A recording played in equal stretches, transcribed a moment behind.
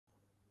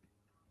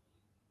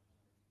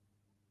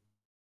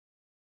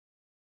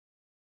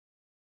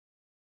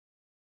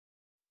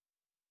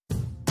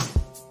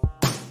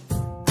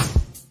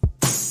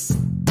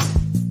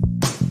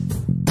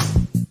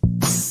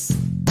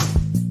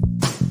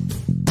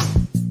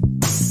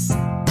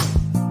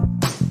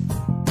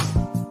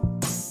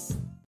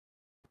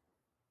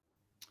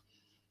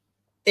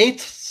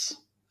It's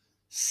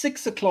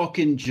 6 o'clock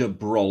in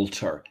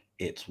Gibraltar.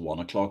 It's 1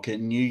 o'clock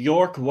in New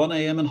York, 1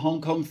 a.m. in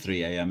Hong Kong,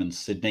 3 a.m. in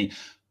Sydney,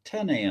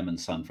 10 a.m. in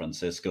San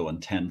Francisco, and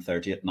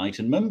 10:30 at night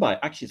in Mumbai.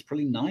 Actually, it's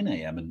probably 9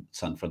 a.m. in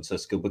San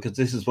Francisco because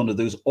this is one of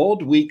those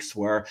odd weeks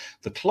where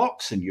the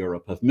clocks in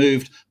Europe have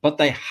moved, but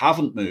they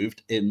haven't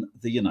moved in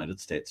the United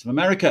States of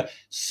America.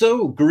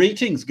 So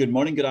greetings, good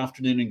morning, good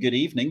afternoon, and good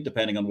evening,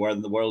 depending on where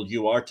in the world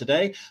you are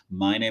today.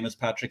 My name is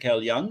Patrick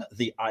L. Young.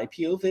 The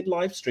IPO-VID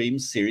Livestream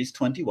Series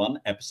 21,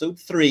 Episode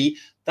 3.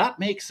 That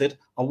makes it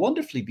a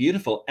wonderfully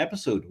beautiful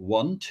episode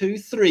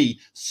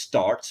 123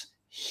 starts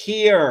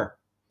here.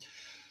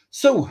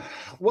 So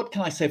what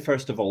can I say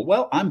first of all?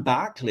 Well, I'm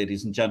back,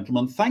 ladies and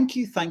gentlemen. Thank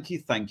you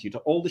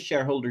to all the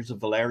shareholders of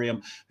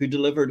Valerium who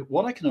delivered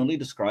what I can only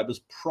describe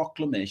as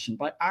proclamation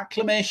by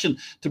acclamation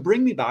to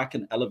bring me back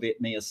and elevate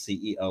me as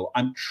CEO.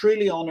 I'm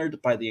truly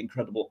honored by the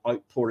incredible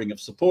outpouring of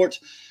support.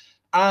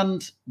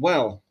 And,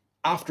 well,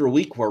 after a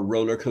week where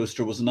roller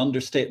coaster was an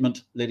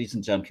understatement, ladies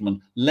and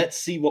gentlemen, let's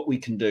see what we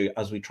can do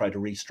as we try to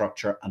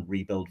restructure and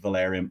rebuild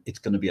Valerium. It's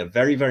going to be a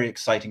very, very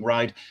exciting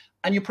ride.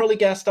 And you probably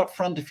guessed up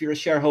front, if you're a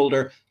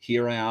shareholder,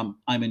 here I am.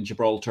 I'm in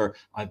Gibraltar.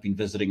 I've been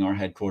visiting our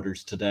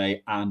headquarters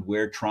today, and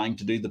we're trying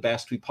to do the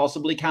best we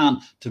possibly can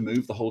to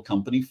move the whole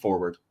company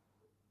forward.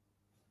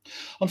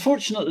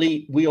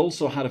 Unfortunately, we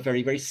also had a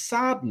very, very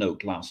sad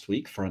note last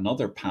week for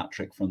another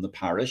Patrick from the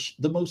parish,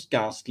 the most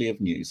ghastly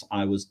of news.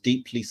 I was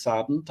deeply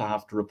saddened to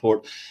have to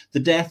report the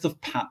death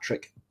of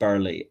Patrick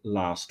Burley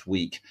last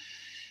week.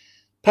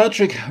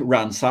 Patrick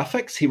ran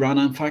Safex. He ran,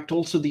 in fact,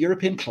 also the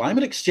European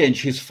Climate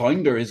Exchange. His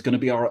founder is going to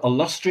be our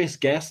illustrious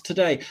guest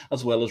today,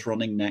 as well as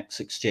running Next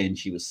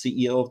Exchange. He was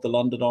CEO of the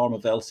London arm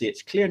of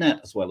LCH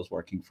ClearNet, as well as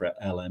working for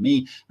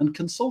LME and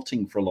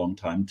consulting for a long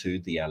time to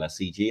the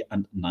LSEG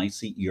and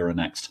NYSE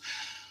Euronext.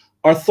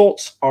 Our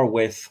thoughts are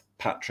with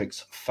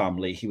Patrick's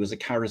family. He was a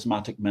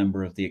charismatic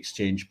member of the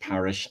Exchange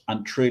parish,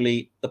 and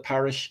truly the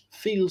parish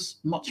feels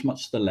much,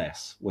 much the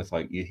less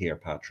without you here,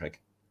 Patrick.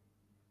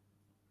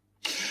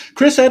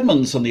 Chris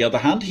Edmonds, on the other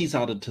hand, he's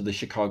added to the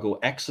Chicago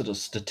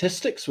Exodus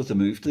statistics with a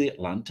move to the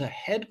Atlanta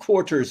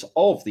headquarters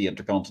of the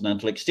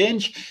Intercontinental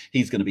Exchange.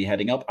 He's going to be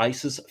heading up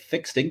ICE's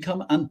fixed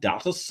income and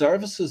data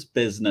services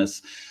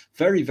business.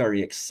 Very,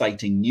 very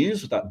exciting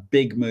news with that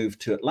big move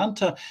to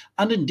Atlanta.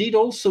 And indeed,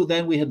 also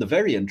then we had the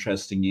very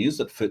interesting news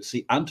that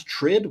FTSE and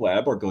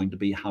Tradeweb are going to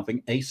be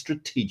having a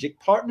strategic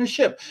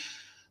partnership.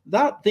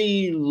 That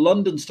the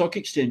London Stock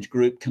Exchange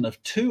Group can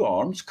have two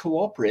arms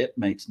cooperate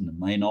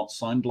may not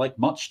sound like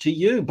much to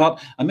you,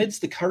 but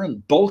amidst the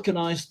current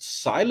balkanized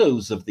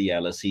silos of the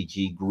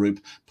LSEG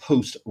Group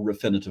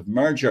post-Refinitiv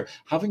merger,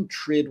 having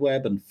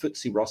Tradeweb and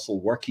FTSE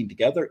Russell working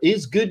together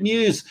is good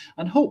news,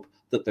 and hope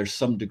that there's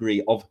some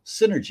degree of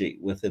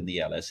synergy within the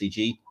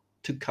LSEG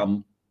to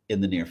come in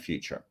the near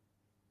future.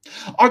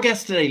 Our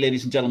guest today,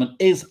 ladies and gentlemen,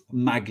 is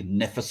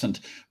magnificent.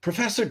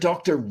 Professor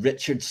Dr.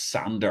 Richard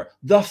Sandor,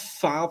 the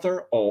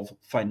father of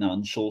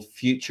financial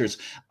futures,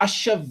 a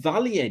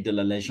Chevalier de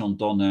la Légion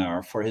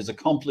d'honneur for his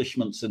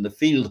accomplishments in the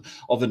field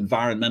of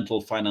environmental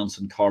finance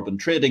and carbon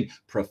trading.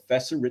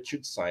 Professor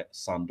Richard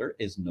Sandor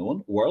is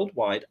known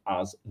worldwide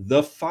as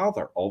the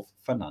father of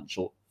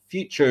financial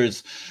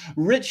futures.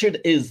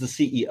 Richard is the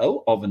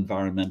CEO of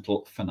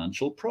Environmental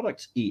Financial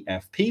Products,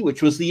 EFP,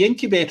 which was the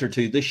incubator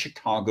to the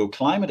Chicago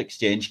Climate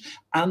Exchange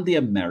and the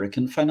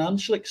American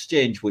Financial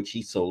Exchange, which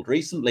he sold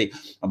recently.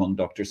 Among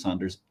Dr.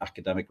 Sandor's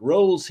academic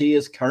roles, he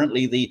is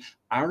currently the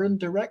Aaron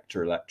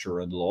Director,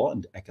 Lecturer in Law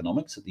and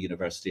Economics at the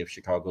University of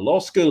Chicago Law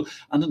School,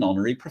 and an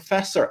honorary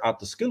professor at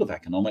the School of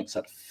Economics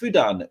at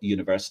Fudan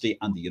University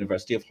and the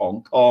University of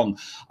Hong Kong.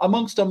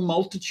 Amongst a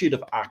multitude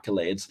of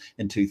accolades,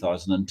 in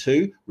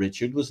 2002,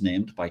 Richard was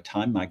named by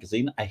Time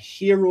magazine a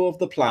hero of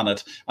the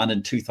planet, and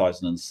in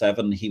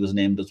 2007, he was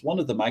named as one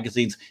of the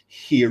magazine's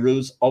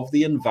heroes of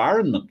the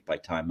environment by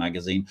Time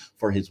magazine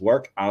for his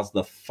work as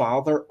the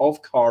father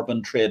of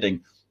carbon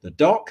trading. The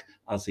Doc,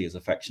 as he is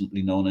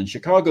affectionately known in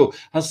Chicago,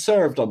 has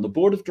served on the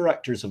board of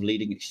directors of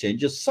leading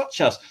exchanges such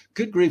as,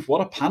 good grief,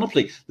 what a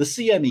panoply, the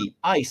CME,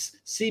 ICE,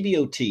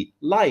 CBOT,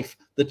 Life,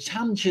 the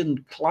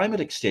Tianjin Climate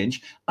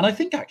Exchange, and I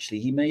think actually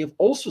he may have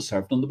also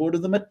served on the board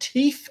of the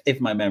Matif, if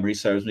my memory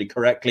serves me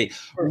correctly.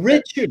 Perfect.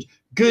 Richard,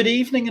 good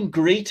evening and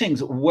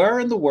greetings. Where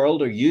in the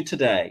world are you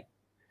today?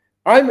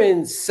 I'm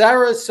in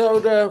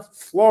Sarasota,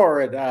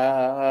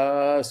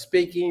 Florida,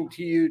 speaking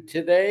to you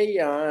today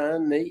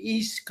on the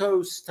East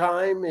Coast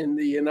time in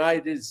the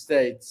United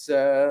States.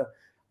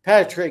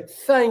 Patrick,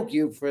 thank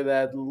you for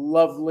that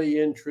lovely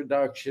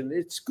introduction.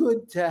 It's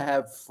good to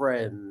have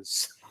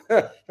friends.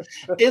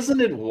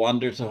 Isn't it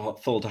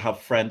wonderful to have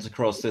friends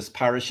across this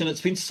parish? And it's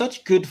been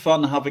such good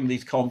fun having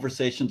these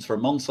conversations for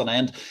months on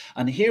end.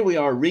 And here we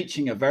are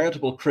reaching a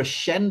veritable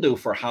crescendo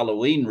for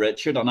Halloween,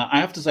 Richard. And I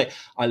have to say,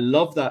 I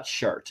love that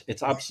shirt.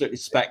 It's absolutely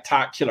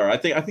spectacular. I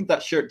think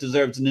that shirt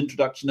deserves an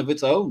introduction of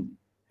its own.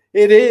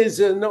 It is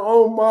an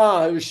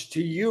homage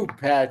to you,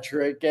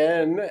 Patrick,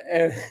 and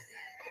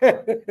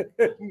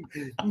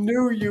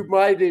knew you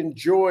might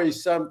enjoy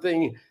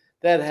something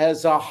that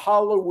has a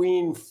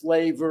Halloween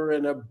flavor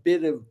and a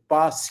bit of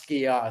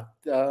Basquiat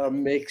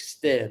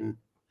mixed in.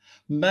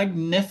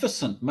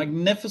 Magnificent,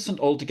 magnificent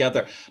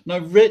altogether. Now,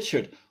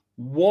 Richard,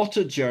 what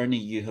a journey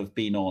you have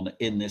been on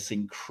in this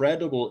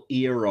incredible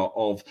era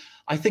of,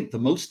 I think, the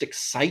most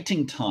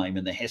exciting time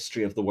in the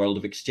history of the world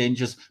of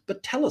exchanges.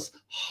 But tell us,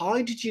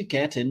 how did you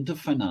get into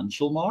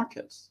financial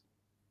markets?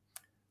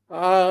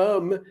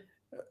 By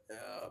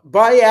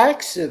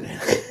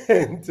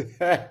accident,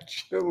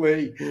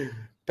 actually,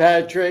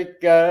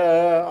 Patrick.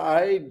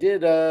 I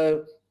did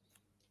a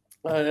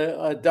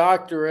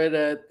doctorate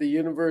at the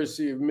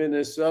University of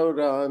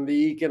Minnesota on the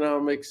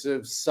economics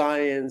of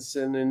science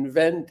and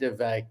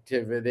inventive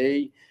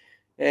activity,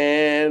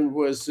 and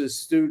was a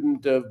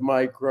student of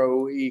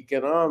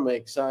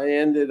microeconomics. I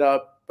ended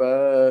up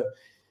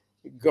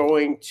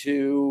going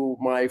to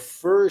my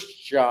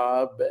first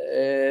job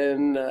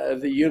in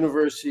the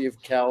University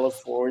of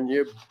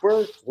California,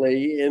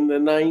 Berkeley, in the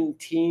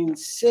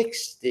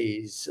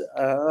 1960s.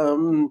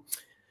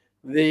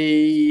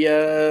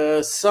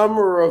 The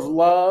summer of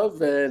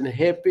love and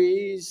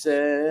hippies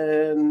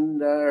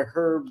and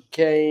Herb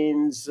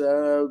Cain's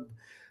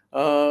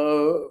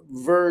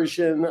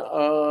version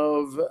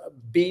of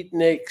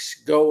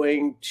beatniks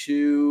going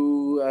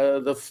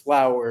to the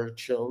flower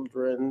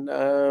children.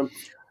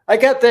 I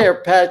got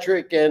there,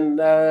 Patrick, and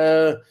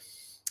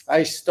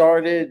I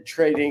started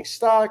trading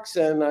stocks,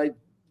 and I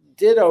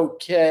did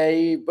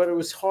okay, but it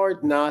was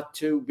hard not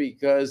to,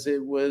 because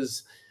it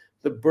was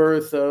the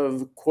birth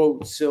of,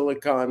 quote,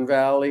 Silicon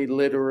Valley,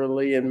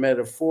 literally and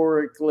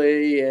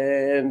metaphorically,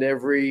 and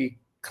every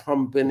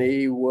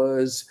company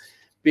was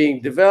being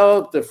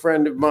developed. A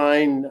friend of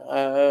mine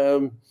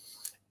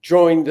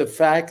joined the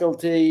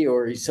faculty,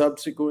 or he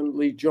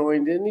subsequently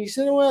joined, and he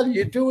said, well,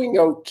 you're doing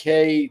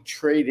okay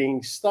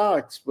trading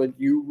stocks, but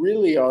you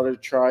really ought to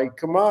try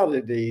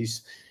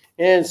commodities.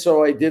 And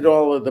so I did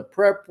all of the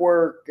prep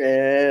work,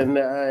 and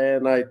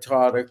I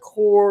taught a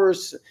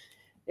course.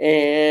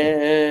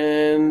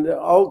 And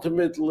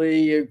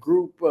ultimately, a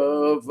group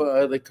of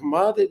the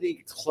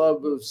Commodity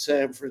Club of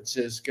San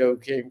Francisco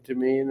came to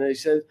me, and they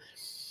said,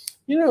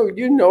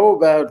 you know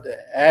about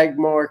ag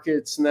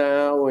markets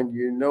now, and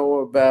you know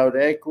about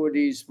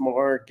equities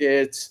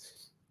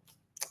markets.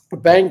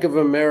 Bank of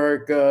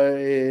America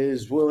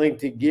is willing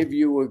to give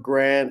you a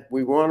grant.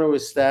 We want to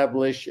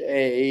establish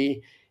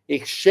a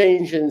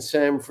exchange in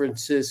San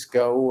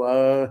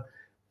Francisco.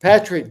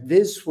 Patrick,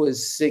 this was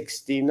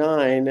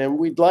 1969, and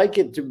we'd like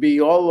it to be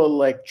all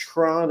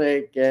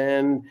electronic.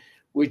 And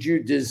would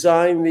you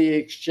design the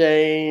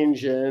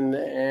exchange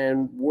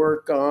and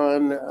work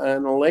on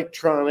an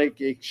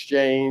electronic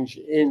exchange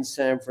in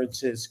San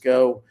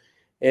Francisco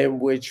in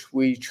which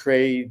we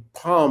trade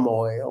palm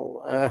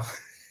oil?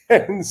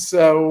 And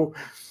so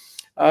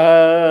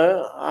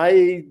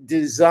I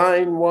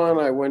designed one.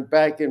 I went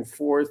back and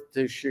forth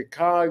to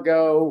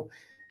Chicago,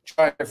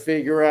 trying to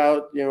figure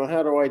out,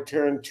 how do I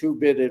turn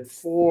 2-bit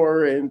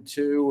 4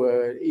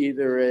 into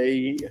either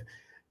a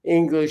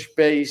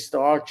English-based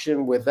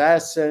auction with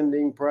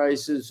ascending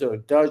prices or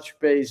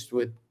Dutch-based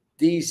with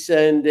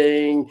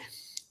descending.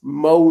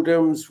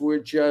 Modems were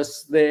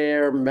just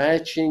there.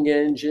 Matching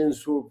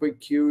engines were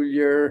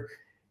peculiar.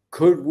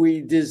 Could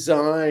we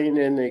design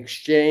an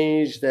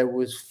exchange that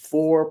was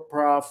for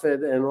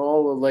profit and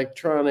all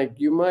electronic?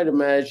 You might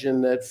imagine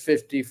that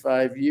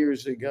 55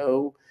 years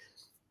ago,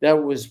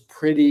 that was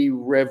pretty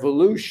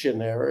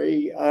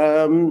revolutionary.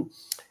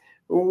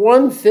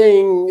 One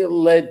thing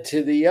led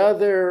to the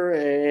other,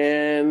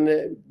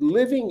 and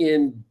living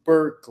in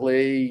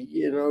Berkeley,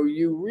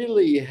 you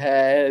really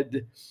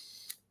had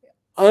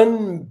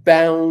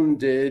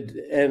unbounded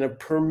and a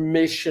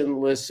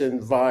permissionless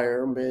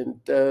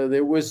environment.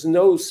 There was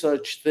no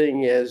such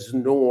thing as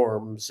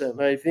norms,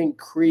 and I think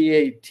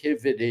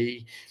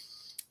creativity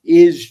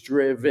is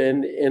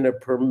driven in a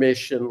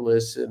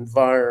permissionless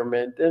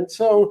environment. And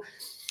so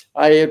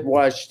I had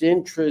watched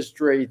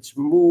interest rates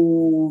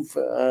move,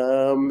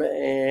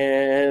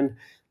 and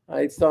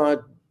I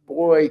thought,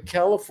 boy,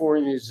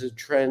 California is a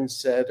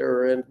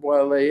trendsetter. And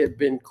while they had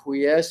been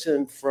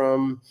quiescent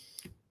from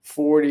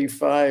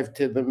 45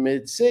 to the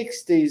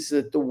mid-60s,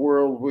 that the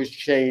world was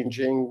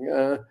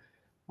changing,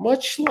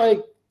 much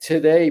like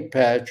today,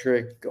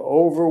 Patrick.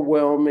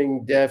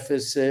 Overwhelming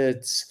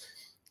deficits,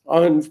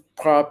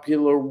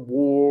 unpopular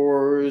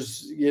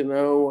wars,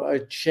 a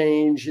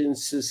change in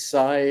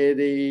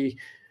society,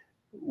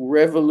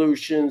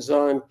 revolutions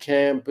on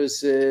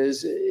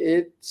campuses.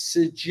 It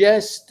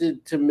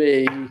suggested to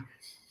me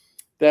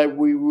that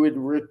we would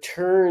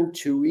return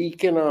to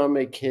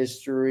economic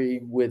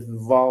history with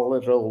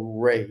volatile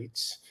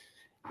rates.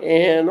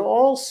 And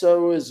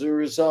also, as a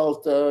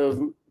result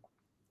of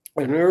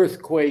an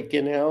earthquake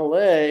in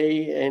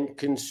LA and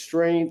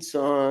constraints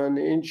on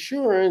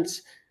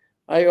insurance,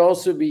 I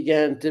also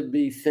began to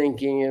be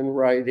thinking and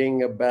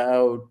writing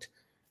about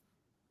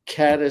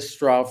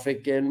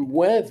catastrophic and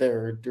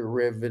weather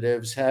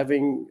derivatives,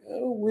 having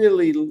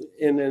really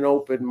in an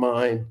open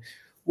mind.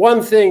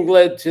 One thing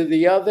led to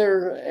the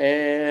other,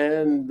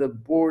 and the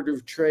Board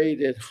of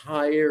Trade had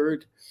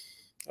hired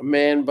a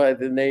man by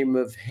the name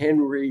of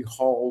Henry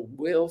Hall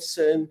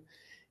Wilson.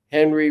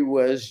 Henry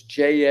was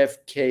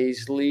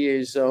JFK's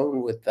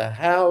liaison with the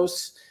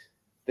House.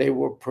 They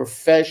were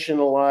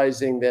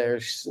professionalizing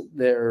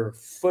their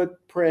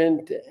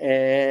footprint,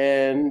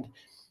 and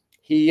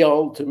he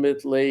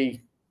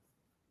ultimately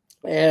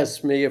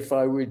asked me if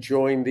I would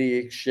join the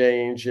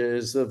exchange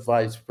as the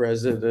vice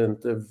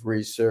president of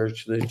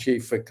research, the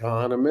chief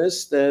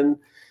economist. And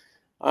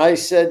I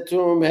said to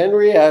him,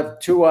 Henry, I have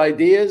two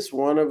ideas.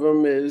 One of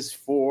them is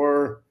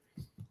for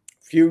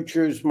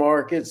futures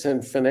markets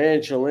and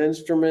financial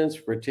instruments,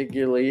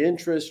 particularly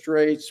interest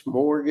rates,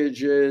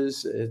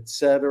 mortgages,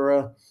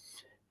 etc.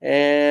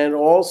 And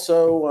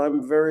also,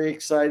 I'm very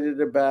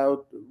excited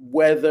about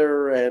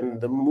weather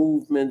and the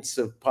movements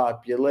of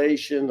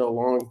population, the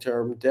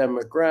long-term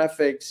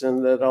demographics,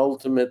 and that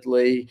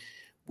ultimately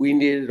we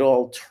needed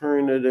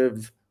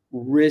alternative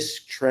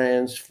risk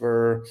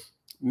transfer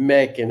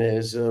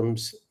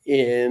mechanisms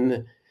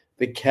in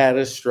the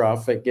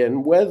catastrophic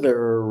and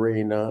weather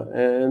arena.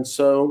 And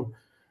so,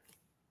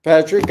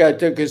 Patrick, I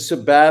took a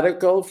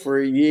sabbatical for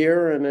a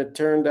year, and it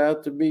turned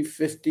out to be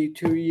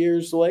 52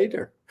 years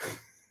later.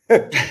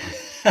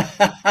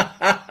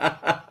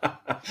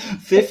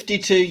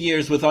 52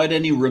 years without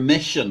any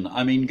remission.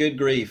 I mean, good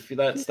grief.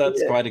 That's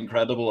quite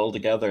incredible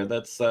altogether.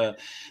 That's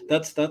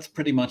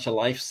pretty much a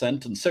life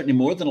sentence. Certainly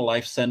more than a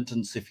life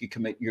sentence if you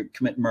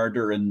commit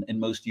murder in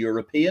most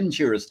European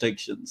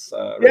jurisdictions.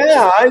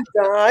 Yeah,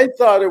 I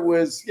thought it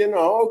was,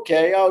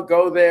 okay, I'll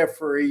go there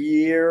for a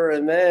year.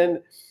 And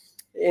then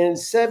in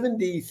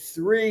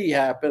 73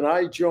 happened.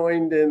 I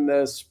joined in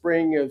the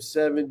spring of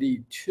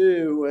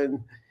 72,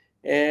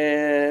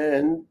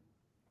 and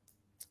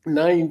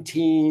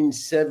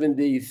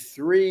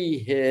 1973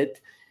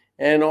 hit,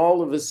 and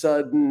all of a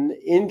sudden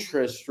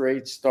interest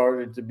rates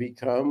started to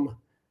become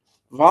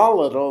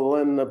volatile,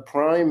 and the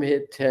prime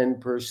hit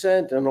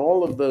 10%, and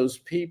all of those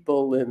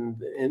people in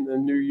the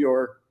New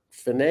York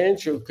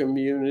financial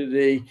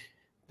community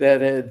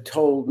that had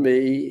told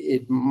me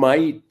it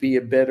might be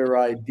a better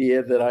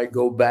idea that I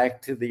go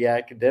back to the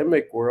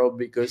academic world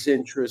because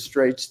interest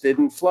rates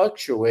didn't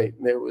fluctuate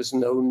and there was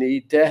no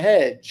need to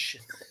hedge.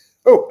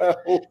 Well,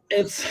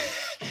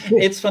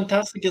 it's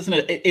fantastic, isn't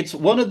it? It's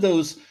one of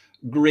those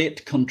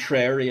great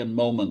contrarian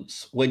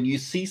moments when you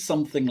see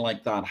something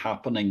like that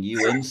happening.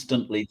 You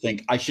instantly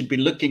think, I should be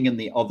looking in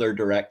the other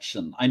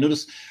direction. I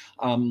notice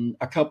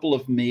a couple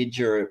of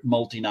major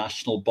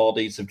multinational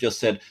bodies have just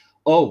said,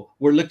 oh,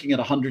 we're looking at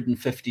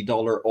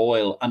 $150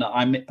 oil.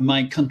 And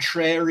my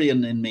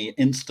contrarian in me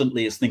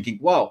instantly is thinking,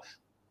 wow,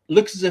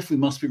 looks as if we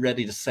must be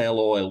ready to sell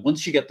oil.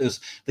 Once you get the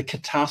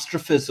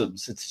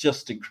catastrophisms, it's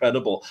just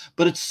incredible.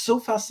 But it's so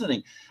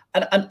fascinating.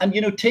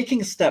 And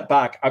taking a step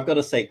back, I've got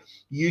to say,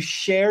 you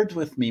shared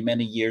with me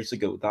many years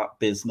ago that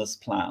business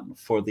plan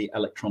for the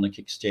electronic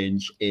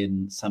exchange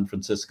in San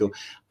Francisco.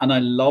 And I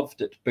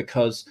loved it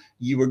because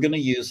you were going to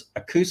use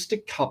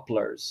acoustic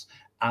couplers,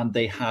 and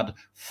they had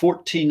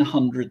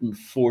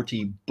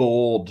 1,440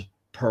 baud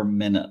per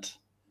minute,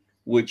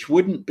 which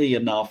wouldn't be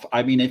enough.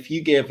 I mean, if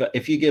you give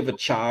a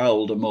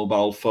child a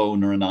mobile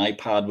phone or an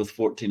iPad with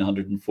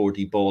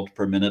 1,440 baud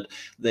per minute,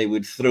 they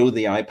would throw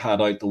the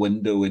iPad out the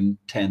window in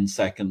 10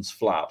 seconds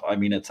flat. I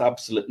mean, it's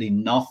absolutely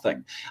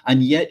nothing.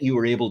 And yet you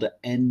were able to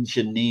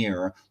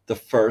engineer the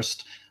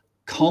first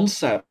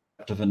concept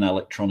of an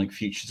electronic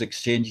futures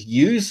exchange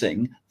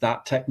using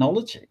that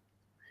technology.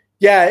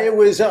 Yeah, it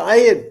was. I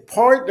had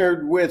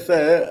partnered with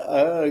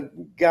a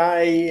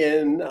guy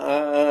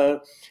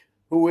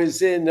who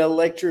was in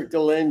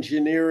electrical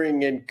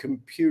engineering and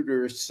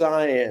computer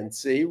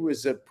science. He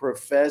was a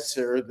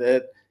professor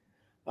that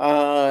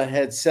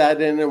had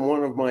sat in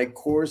one of my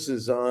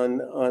courses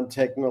on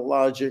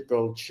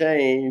technological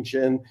change.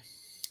 And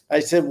I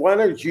said, why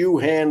don't you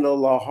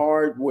handle the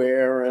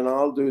hardware and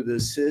I'll do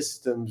the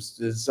systems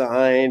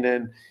design?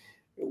 And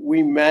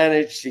we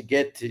managed to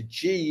get to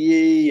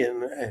GE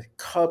and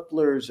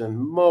couplers and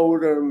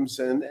modems.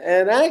 And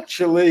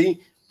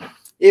actually,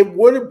 it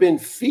would have been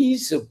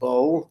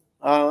feasible.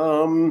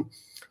 And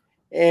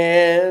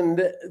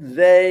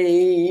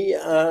the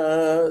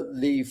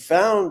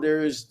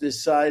founders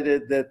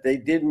decided that they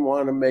didn't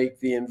want to make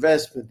the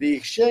investment. The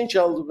exchange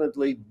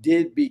ultimately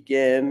did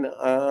begin,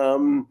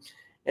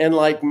 and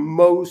like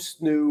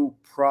most new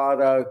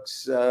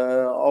products,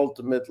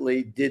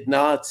 ultimately did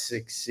not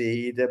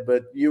succeed.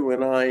 But you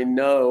and I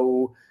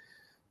know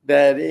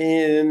that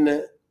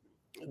in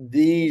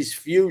these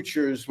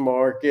futures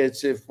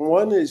markets, if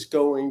one is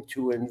going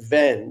to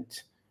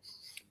invent,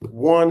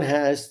 one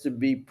has to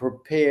be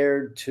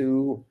prepared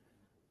to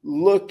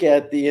look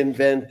at the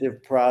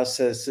inventive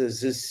process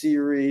as a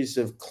series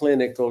of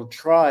clinical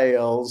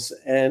trials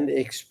and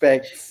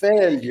expect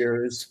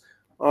failures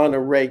on a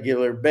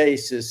regular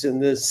basis, in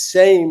the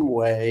same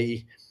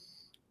way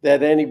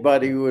that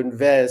anybody who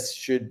invests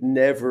should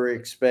never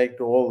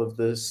expect all of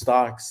the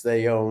stocks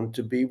they own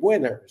to be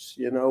winners.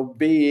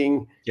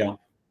 Being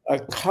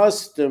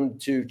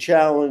accustomed to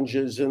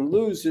challenges and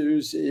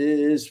losers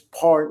is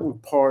part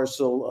and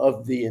parcel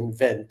of the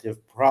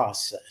inventive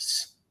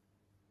process.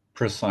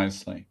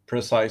 Precisely,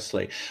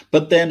 precisely.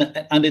 But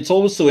then, and it's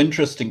always so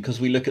interesting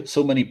because we look at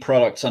so many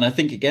products, and I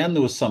think again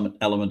there was some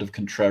element of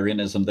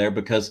contrarianism there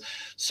because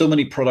so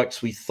many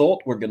products we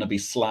thought were going to be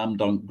slam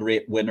dunk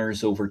great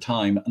winners over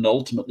time and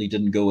ultimately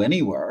didn't go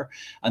anywhere.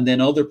 And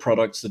then other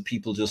products that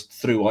people just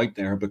threw out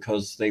there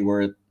because they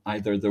were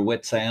either their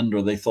wits' end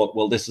or they thought,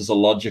 well, this is a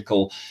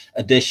logical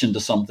addition to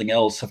something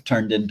else, have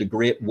turned into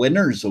great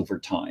winners over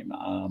time.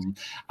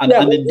 And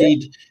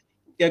indeed,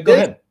 yeah, go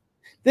ahead.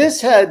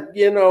 This had,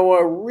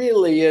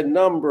 really a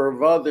number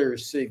of other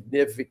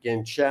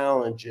significant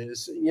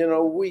challenges.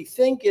 We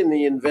think in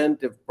the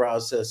inventive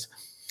process,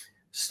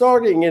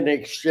 starting an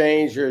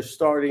exchange or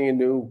starting a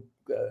new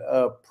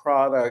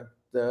product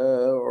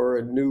or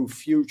a new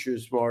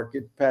futures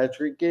market,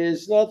 Patrick,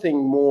 is nothing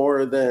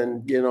more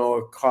than,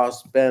 a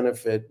cost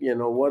benefit.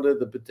 What are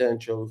the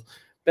potential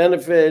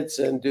benefits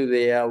and do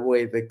they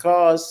outweigh the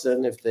costs?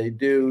 And if they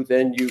do,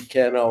 then you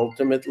can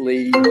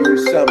ultimately do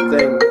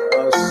something.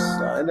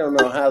 I don't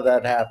know how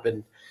that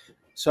happened.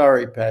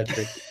 Sorry,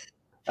 Patrick.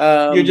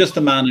 You're just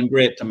a man in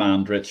great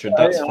demand, Richard.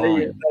 That's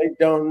fine. I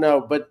don't know,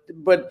 but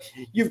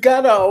you've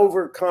got to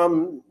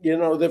overcome.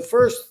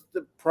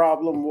 The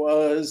problem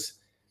was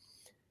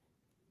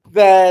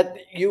that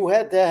you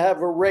had to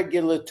have a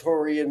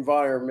regulatory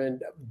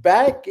environment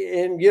back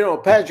in,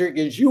 Patrick,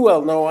 as you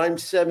well know, I'm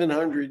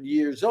 700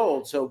 years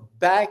old. So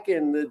back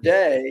in the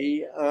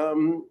day,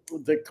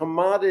 the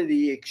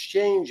Commodity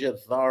Exchange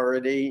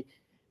Authority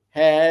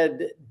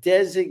had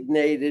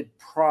designated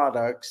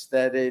products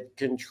that it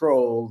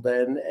controlled,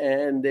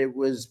 and it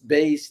was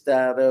based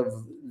out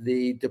of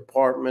the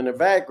Department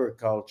of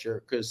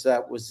Agriculture because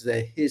that was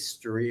the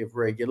history of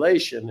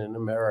regulation in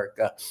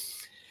America.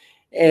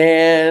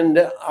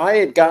 And I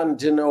had gotten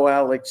to know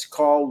Alex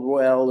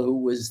Caldwell, who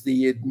was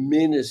the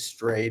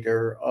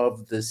administrator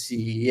of the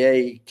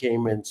CEA,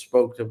 came and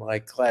spoke to my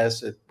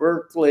class at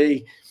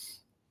Berkeley.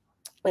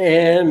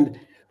 And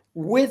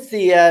with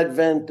the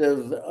advent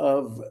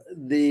of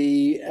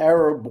the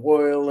Arab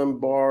oil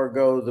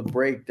embargo, the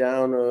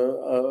breakdown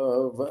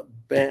of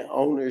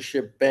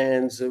ownership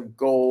bans of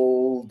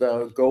gold,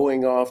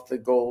 going off the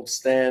gold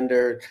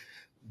standard,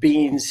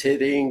 beans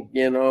hitting,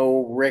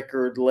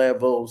 record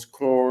levels,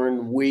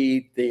 corn,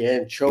 wheat, the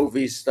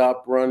anchovies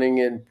stopped running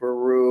in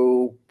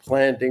Peru,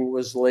 planting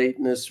was late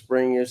in the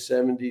spring of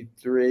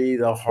 73,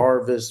 the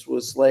harvest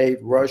was late,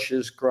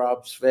 Russia's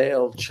crops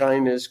failed,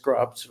 China's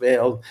crops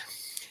failed.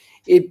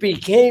 It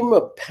became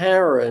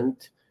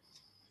apparent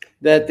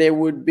that there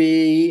would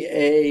be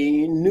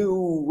a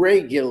new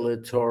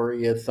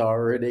regulatory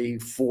authority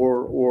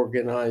for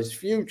organized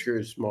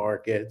futures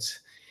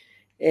markets.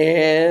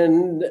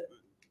 And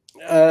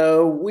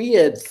we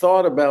had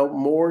thought about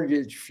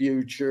mortgage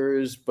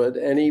futures,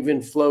 and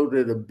even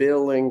floated a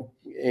bill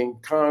in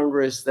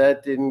Congress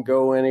that didn't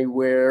go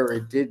anywhere.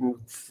 It didn't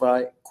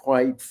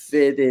quite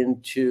fit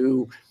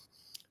into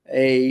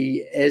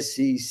a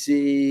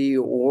SEC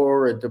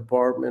or a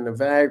Department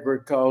of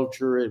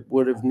Agriculture. It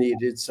would have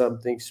needed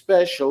something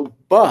special,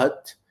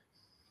 but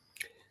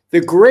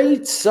the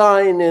great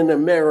sign in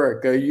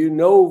America,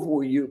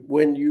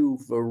 when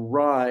you've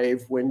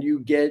arrived, when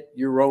you get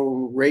your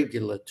own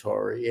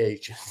regulatory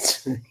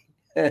agency.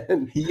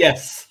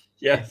 Yes.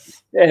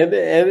 And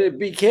it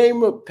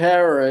became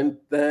apparent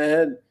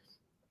that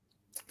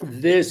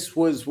this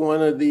was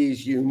one of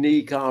these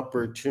unique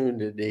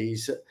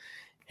opportunities.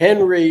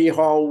 Henry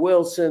Hall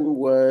Wilson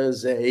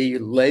was a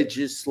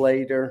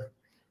legislator.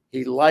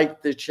 He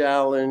liked the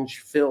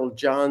challenge. Phil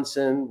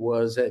Johnson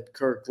was at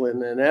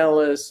Kirkland and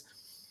Ellis.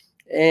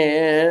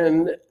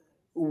 And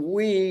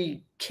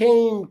we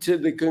came to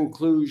the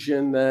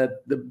conclusion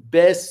that the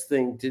best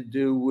thing to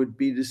do would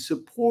be to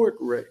support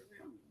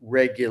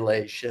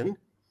regulation,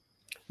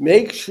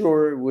 make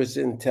sure it was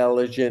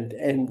intelligent,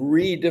 and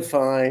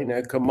redefine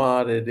a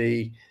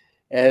commodity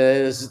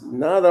as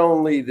not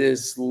only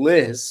this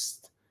list,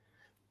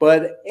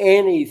 but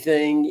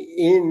anything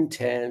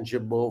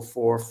intangible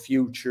for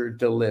future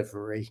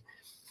delivery.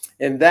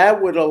 And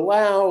that would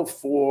allow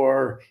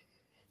for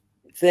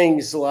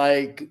things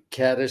like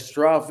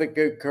catastrophic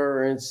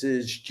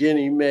occurrences,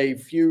 Ginnie Mae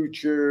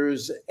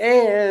futures,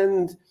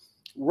 and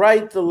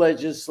write the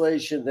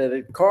legislation that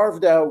had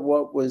carved out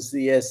what was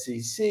the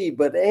SEC,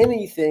 but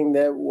anything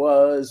that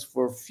was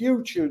for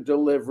future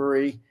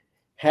delivery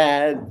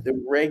had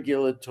the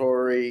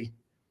regulatory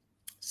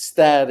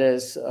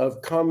status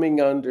of coming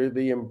under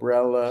the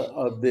umbrella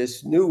of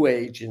this new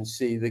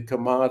agency, the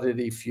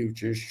Commodity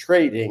Futures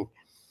Trading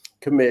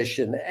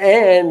Commission.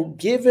 And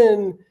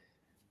given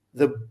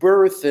the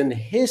birth and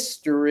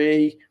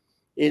history,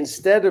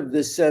 instead of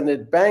the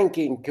Senate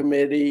Banking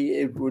Committee,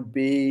 it would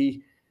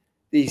be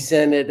the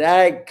Senate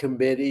Ag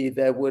Committee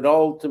that would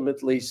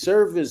ultimately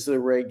serve as the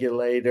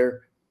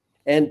regulator,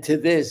 and to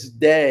this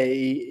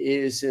day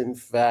is in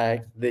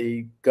fact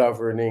the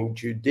governing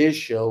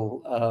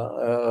judicial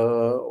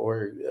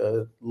or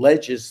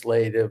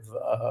legislative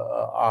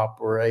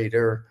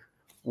operator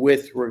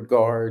with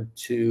regard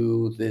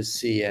to the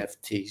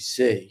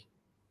CFTC.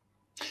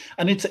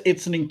 And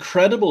it's an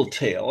incredible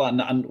tale,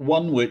 and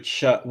one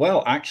which,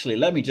 well, actually,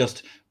 let me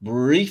just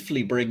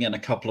briefly bring in a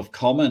couple of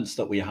comments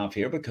that we have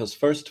here, because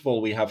first of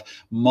all, we have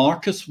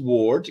Marcus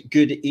Ward.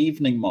 Good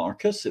evening,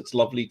 Marcus. It's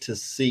lovely to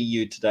see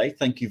you today.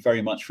 Thank you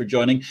very much for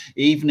joining.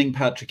 Evening,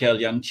 Patrick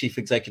L. Young, Chief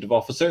Executive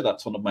Officer.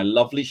 That's one of my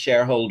lovely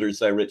shareholders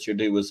there,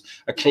 Richard, who was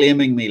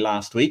acclaiming me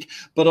last week.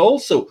 But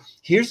also,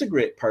 here's a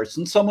great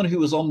person, someone who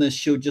was on this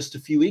show just a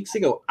few weeks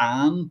ago,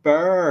 Anne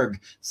Berg,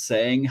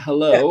 saying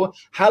hello.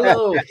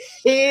 Hello.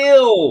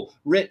 Hail,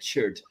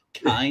 Richard.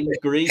 Kind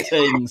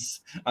greetings.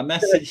 A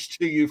message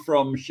to you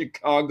from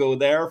Chicago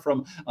there,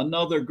 from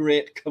another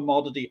great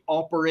commodity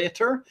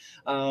operator.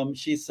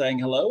 She's saying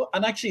hello.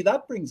 And actually,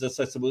 that brings us,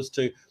 I suppose,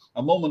 to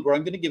a moment where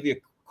I'm going to give you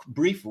a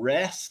brief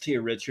rest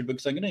here, Richard,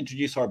 because I'm going to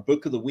introduce our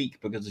book of the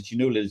week, because as you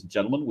know, ladies and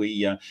gentlemen,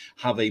 we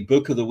have a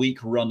book of the week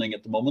running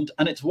at the moment,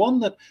 and it's one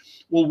that,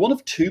 well, one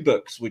of two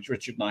books which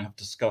Richard and I have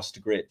discussed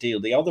a great deal,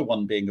 the other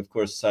one being, of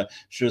course,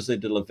 José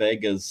de la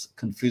Vega's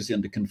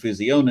Confusión de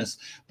Confusiones.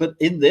 But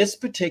in this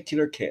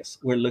particular case,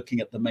 we're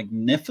looking at the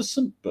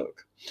magnificent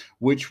book,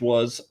 which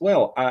was,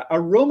 well, a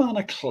roman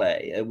à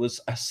clef. It was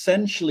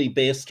essentially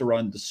based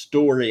around the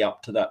story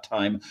up to that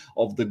time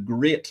of the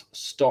great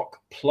stock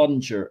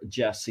plunger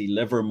Jesse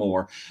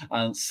Livermore,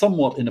 and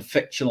somewhat in a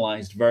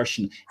fictionalized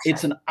version.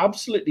 It's an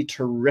absolutely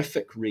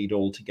terrific read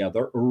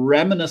altogether,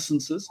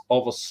 reminiscences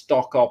of a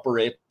stock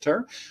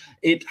operator.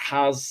 It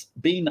has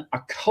been a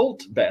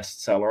cult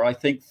bestseller, I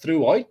think,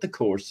 throughout the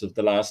course of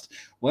the last,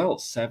 well,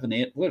 7,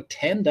 8, well,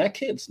 10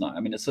 decades now. I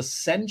mean, it's a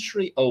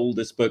century old,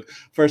 this book,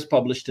 first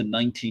published in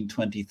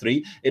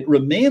 1923. It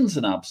remains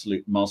an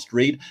absolute must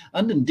read.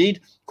 And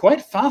indeed,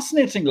 quite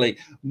fascinatingly,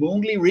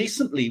 only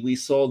recently we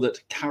saw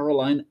that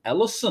Caroline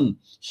Ellison,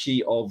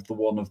 she of the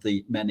one of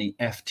the many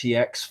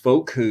FTX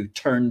folk who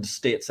turned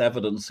state's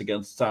evidence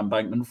against Sam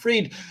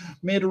Bankman-Fried,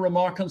 made a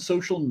remark on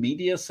social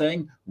media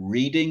saying,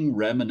 reading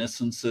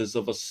reminiscences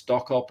of a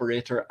stock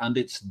operator, and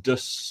it's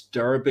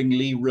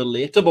disturbingly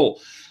relatable.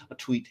 A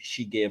tweet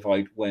she gave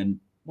out when,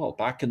 well,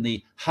 back in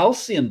the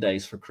halcyon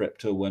days for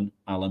crypto, when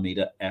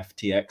Alameda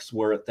FTX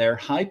were at their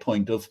high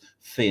point of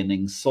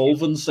feigning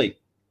solvency.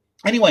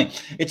 Anyway,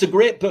 it's a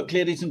great book,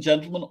 ladies and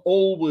gentlemen,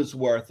 always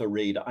worth a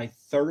read. I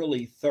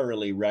thoroughly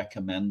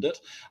recommend it.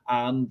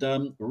 And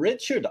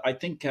Richard, I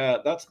think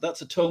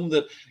that's a tome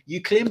that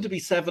you claim to be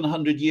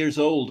 700 years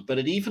old, but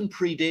it even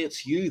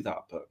predates you,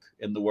 that book,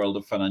 in the world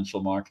of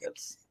financial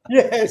markets.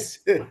 Yes,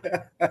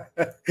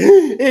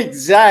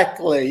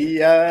 exactly.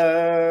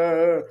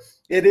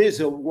 It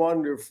is a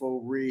wonderful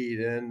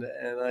read, and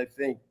I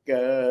think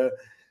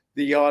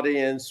the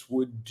audience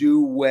would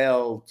do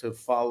well to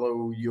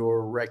follow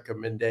your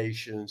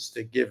recommendations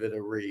to give it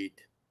a read.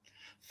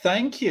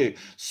 Thank you.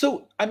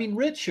 So, I mean,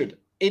 Richard,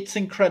 it's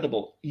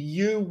incredible.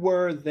 You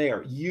were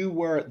there. You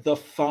were the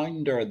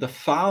founder, the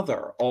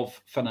father of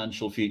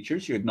financial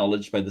futures. You're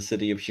acknowledged by the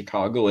city of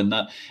Chicago in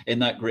that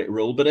great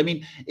role. But I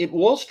mean, it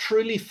was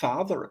truly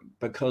fathering,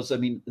 because I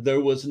mean, there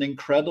was an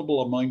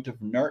incredible amount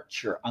of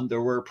nurture, and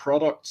there were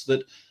products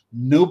that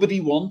nobody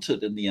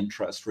wanted in the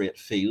interest rate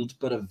field,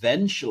 but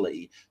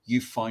eventually you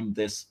found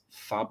this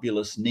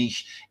fabulous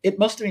niche. It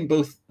must have been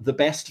both the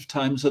best of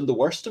times and the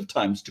worst of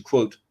times, to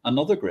quote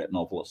another great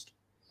novelist.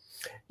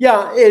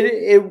 Yeah,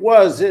 it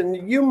was.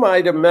 And you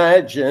might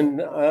imagine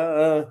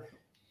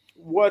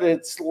what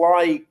it's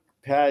like,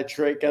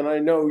 Patrick, and I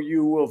know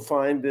you will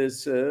find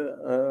this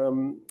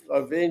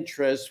of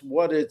interest,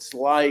 what it's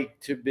like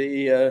to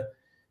be a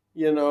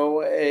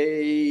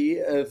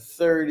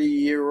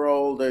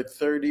 30-year-old or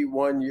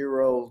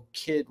 31-year-old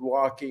kid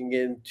walking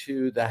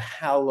into the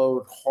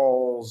hallowed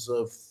halls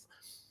of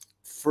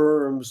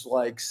firms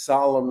like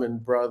Solomon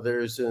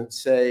Brothers and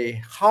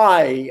say,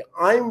 "Hi,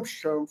 I'm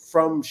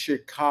from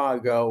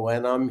Chicago,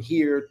 and I'm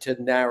here to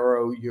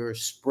narrow your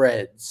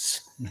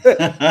spreads."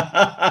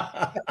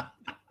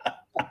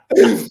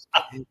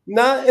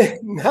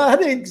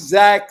 Not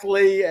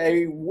exactly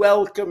a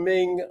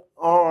welcoming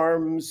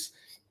arms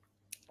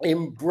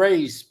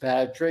embrace,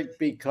 Patrick,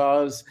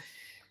 because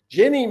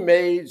Ginnie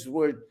Mae's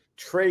were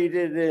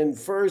traded in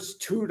first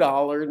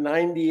 $2,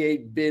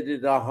 98 bid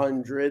at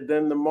 100.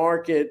 Then the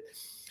market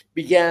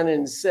began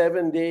in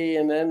 70,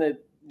 and then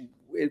it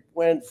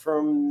went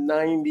from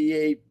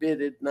 98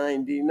 bid at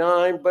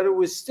 99, but it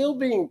was still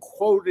being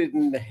quoted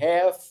in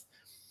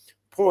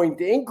half-point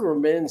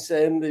increments,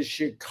 and the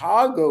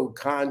Chicago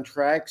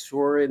contracts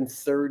were in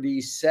 30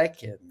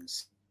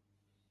 seconds.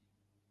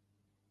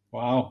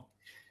 Wow.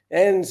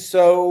 And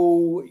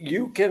so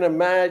you can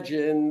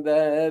imagine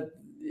that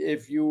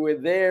if you were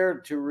there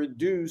to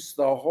reduce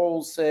the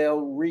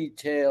wholesale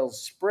retail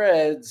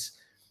spreads,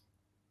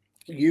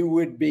 you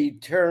would be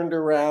turned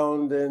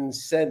around and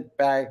sent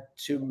back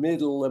to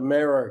middle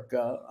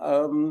America.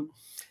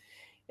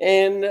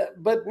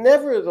 But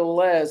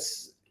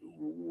nevertheless,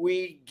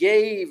 we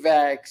gave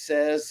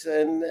access,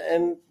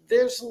 and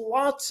there's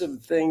lots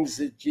of things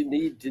that you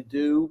need to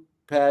do,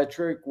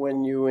 Patrick,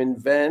 when you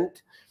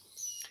invent.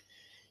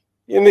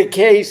 In the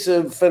case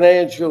of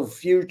financial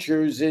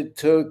futures, it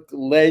took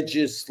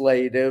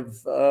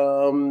legislative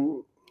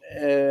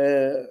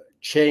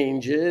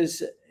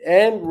changes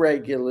and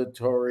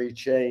regulatory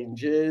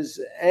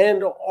changes,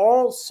 and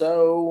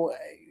also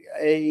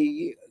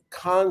a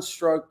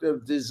construct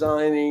of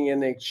designing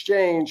an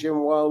exchange.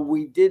 And while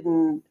we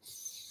didn't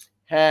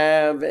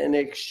have an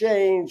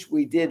exchange,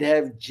 we did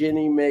have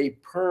Ginnie Mae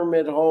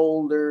permit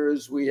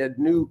holders, we had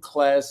new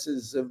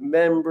classes of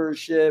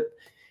membership.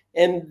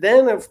 And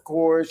then, of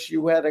course,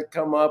 you had to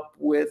come up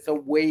with a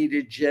way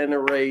to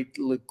generate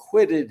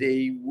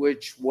liquidity,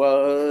 which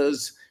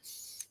was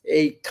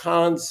a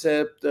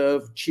concept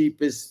of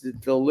cheapest to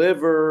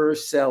deliver,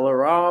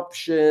 seller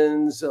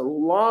options, a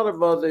lot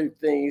of other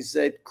things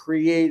that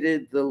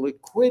created the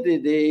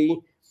liquidity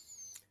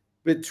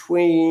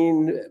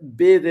between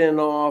bid and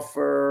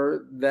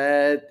offer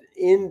that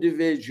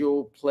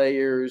individual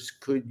players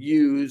could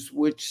use,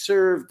 which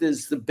served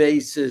as the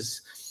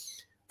basis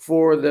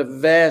for the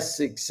vast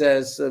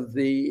success of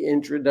the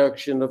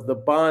introduction of the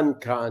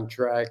bond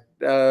contract,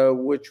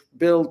 which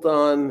built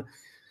on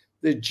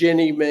the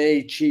Ginnie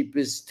Mae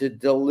cheapest to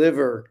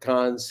deliver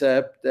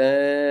concept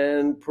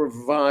and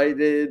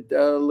provided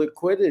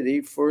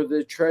liquidity for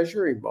the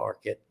Treasury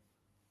market.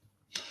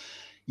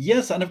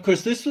 Yes, and of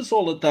course, this was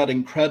all at that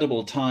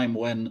incredible time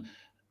when,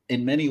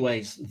 in many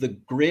ways, the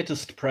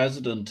greatest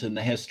president in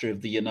the history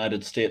of the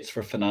United States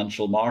for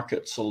financial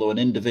markets, although an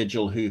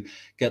individual who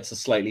gets a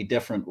slightly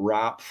different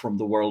rap from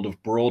the world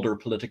of broader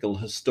political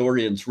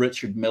historians,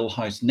 Richard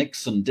Milhous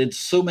Nixon, did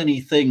so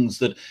many things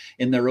that,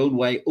 in their own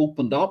way,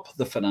 opened up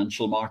the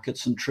financial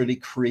markets and truly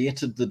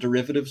created the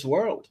derivatives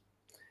world.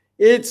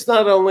 It's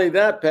not only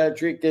that,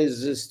 Patrick,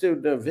 as a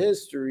student of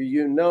history,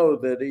 you know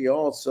that he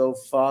also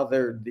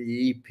fathered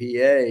the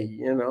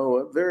EPA,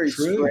 a very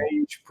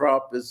strange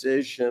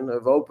proposition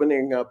of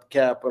opening up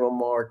capital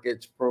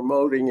markets,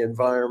 promoting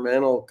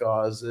environmental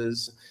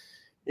causes,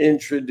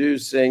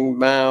 introducing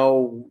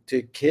Mao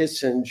to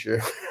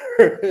Kissinger.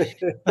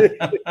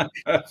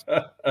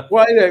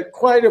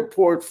 quite a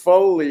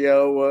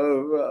portfolio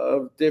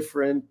of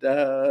different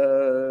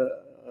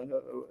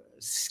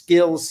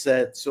skill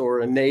sets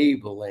or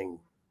enabling.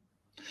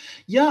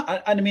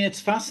 Yeah, and I mean, it's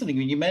fascinating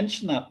when you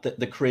mention that,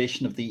 the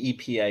creation of the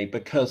EPA,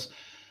 because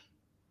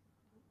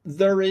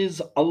there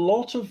is a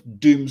lot of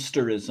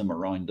doomsterism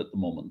around at the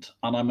moment,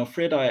 and I'm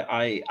afraid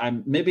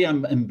I'm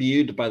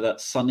imbued by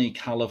that sunny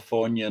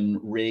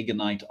Californian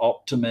Reaganite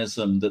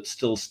optimism that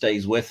still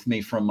stays with me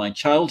from my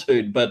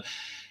childhood. But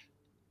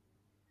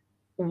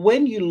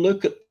when you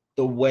look at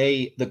the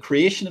way the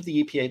creation of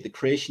the EPA, the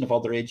creation of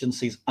other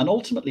agencies, and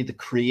ultimately the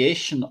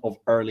creation of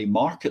early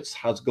markets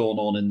has gone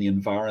on in the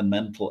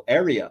environmental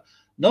area,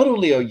 not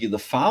only are you the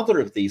father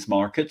of these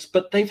markets,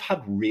 but they've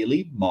had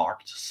really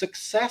marked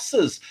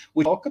successes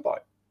we talk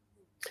about.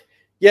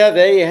 Yeah,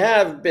 they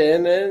have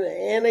been.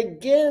 And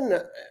again,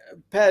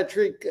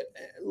 Patrick,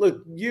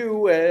 look,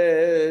 you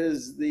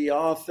as the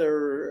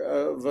author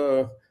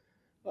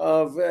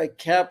of a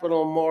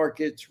capital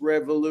markets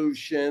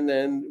revolution,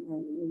 and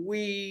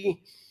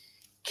we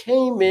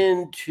came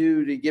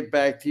into, to get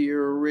back to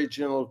your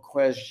original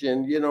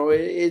question,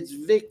 it's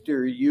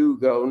Victor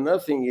Hugo.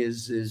 Nothing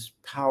is as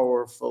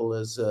powerful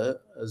as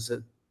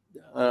an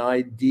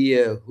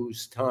idea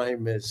whose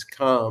time has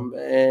come.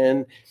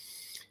 And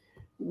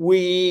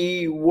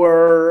we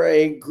were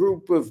a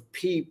group of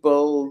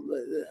people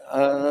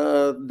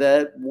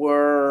that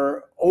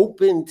were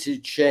open to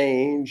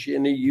change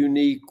in a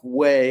unique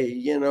way.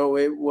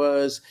 It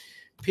was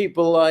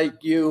people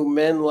like you,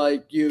 men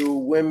like you,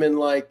 women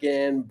like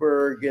Ann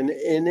Berg, and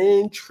an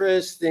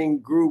interesting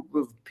group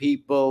of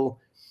people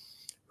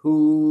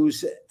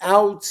whose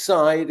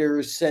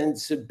outsider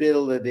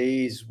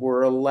sensibilities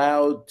were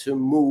allowed to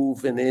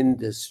move an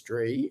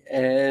industry.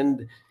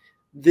 And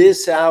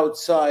this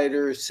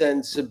outsider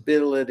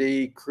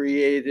sensibility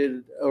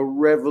created a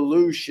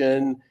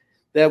revolution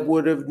that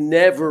would have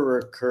never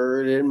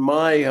occurred, in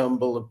my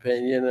humble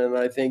opinion, and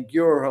I think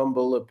your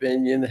humble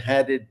opinion,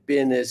 had it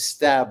been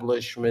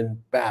establishment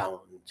bound.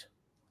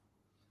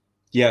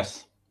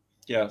 Yes,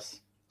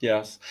 yes,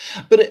 yes.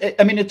 But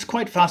I mean, it's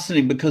quite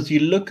fascinating because you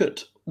look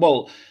at,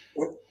 well,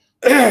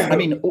 I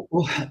mean,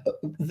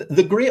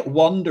 the great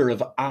wonder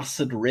of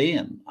acid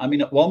rain. I mean,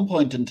 at one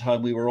point in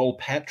time, we were all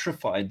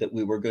petrified that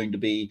we were going to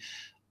be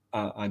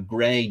a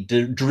grey,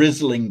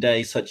 drizzling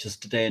day such as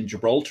today in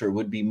Gibraltar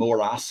would be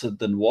more acid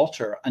than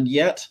water. And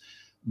yet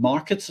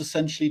markets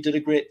essentially did a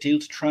great deal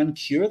to try and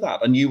cure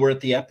that. And you were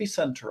at the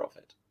epicenter of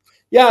it.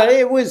 Yeah,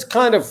 it was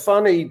kind of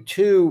funny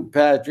too,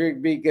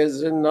 Patrick,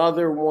 because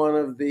another one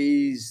of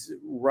these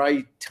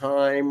right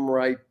time,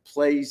 right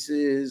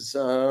places.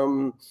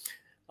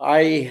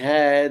 I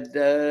had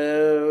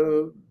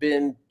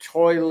been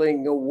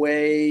toiling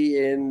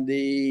away in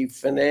the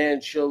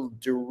financial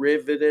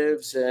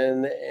derivatives,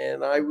 and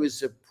I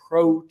was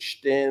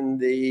approached in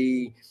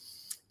the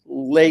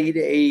late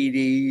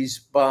 80s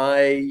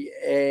by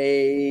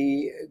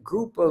a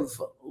group of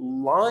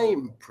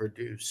lime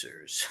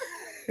producers.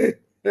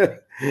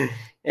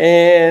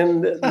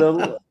 and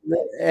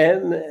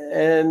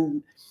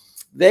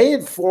they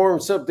had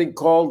formed something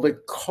called the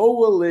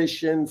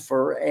Coalition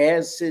for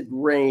Acid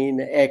Rain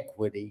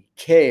Equity,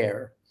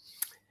 CARE.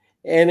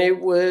 And it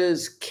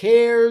was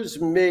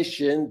CARE's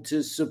mission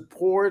to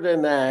support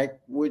an act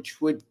which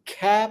would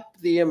cap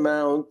the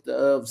amount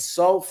of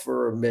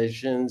sulfur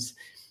emissions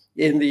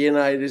in the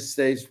United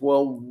States.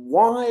 Well,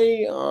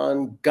 why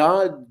on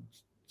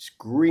God's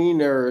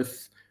green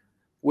earth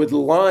would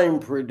lime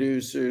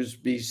producers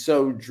be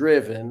so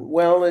driven?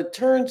 Well, it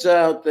turns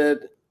out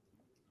that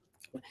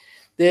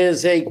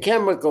there's a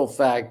chemical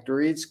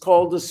factory, it's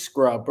called a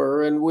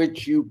scrubber, in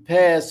which you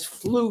pass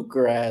flue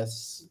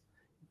gas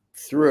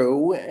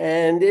through,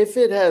 and if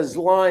it has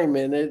lime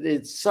in it,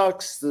 it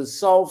sucks the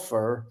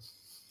sulfur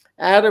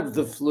out of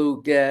the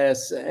flue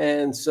gas,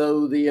 and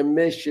so the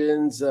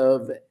emissions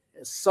of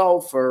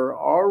sulfur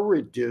are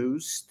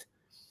reduced,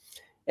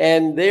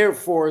 and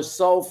therefore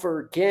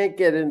sulfur can't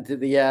get into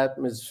the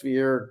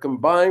atmosphere,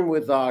 combine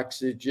with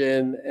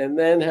oxygen, and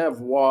then have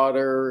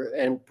water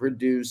and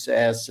produce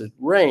acid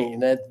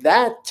rain. At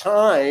that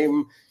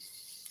time,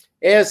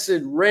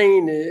 acid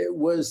rain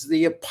was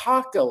the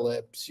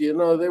apocalypse. You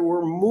know, there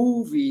were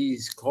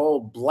movies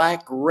called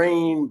Black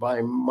Rain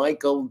by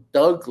Michael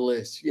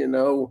Douglas, you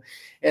know,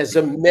 as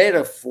a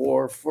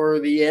metaphor for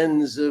the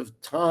ends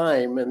of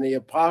time and the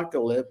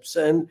apocalypse.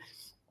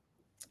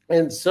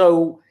 And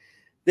so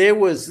there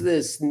was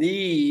this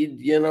need,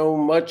 you know,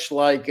 much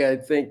like I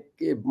think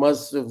it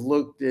must have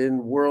looked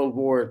in World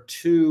War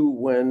II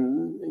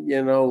when,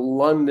 you know,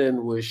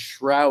 London was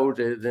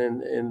shrouded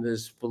in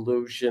this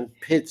pollution.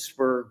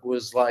 Pittsburgh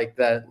was like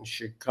that, and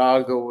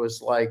Chicago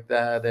was like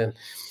that, and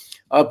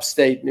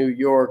upstate New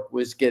York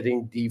was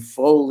getting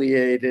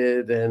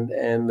defoliated,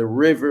 and the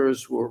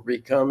rivers were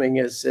becoming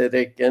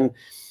acidic. And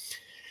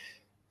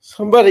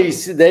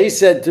they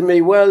said to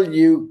me, well,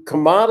 you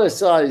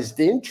commoditized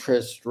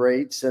interest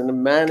rates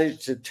and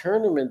managed to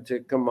turn them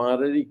into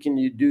commodity. Can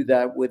you do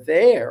that with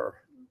air?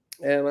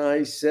 And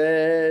I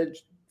said,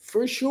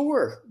 for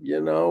sure,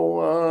 you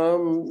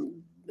know.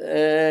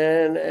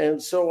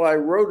 And so I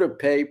wrote a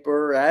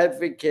paper,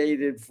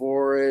 advocated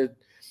for it.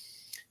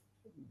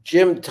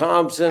 Jim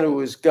Thompson, who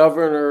was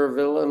governor of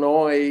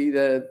Illinois,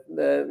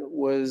 that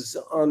was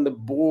on the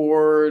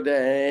board,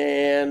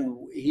 and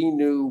he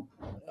knew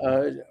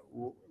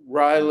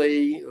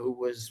Riley, who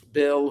was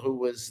Bill, who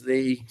was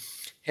the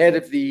head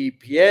of the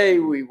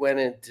EPA. We went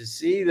in to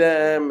see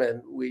them,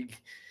 and we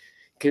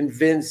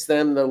convinced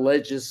them the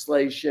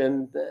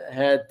legislation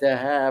had to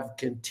have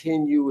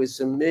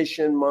continuous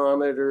emission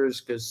monitors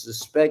because the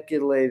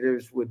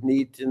speculators would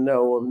need to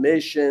know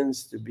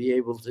emissions to be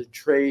able to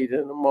trade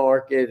in the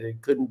market.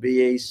 It couldn't be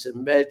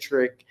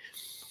asymmetric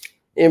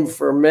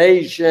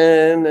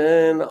information.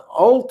 And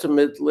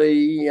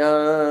ultimately,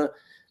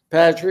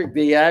 Patrick,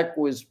 the act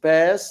was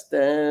passed,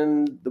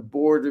 and the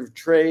Board of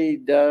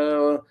Trade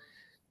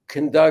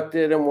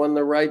conducted and won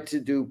the right to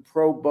do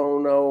pro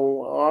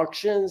bono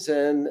auctions.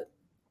 And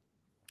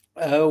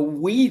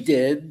we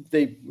did,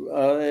 the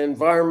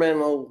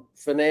Environmental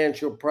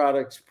Financial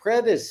Products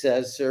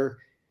predecessor,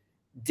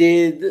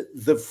 did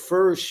the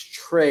first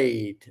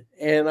trade.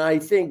 And I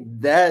think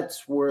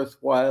that's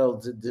worthwhile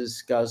to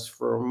discuss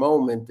for a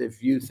moment,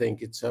 if you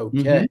think it's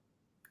okay.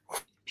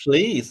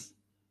 Please.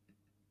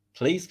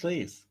 Please,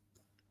 please.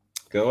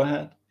 Go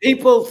ahead.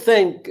 People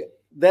think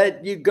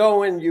that you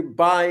go and you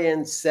buy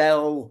and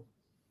sell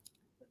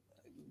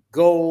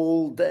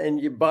gold and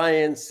you buy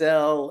and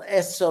sell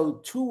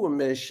SO2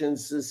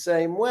 emissions the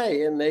same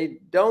way, and they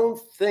don't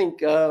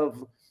think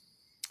of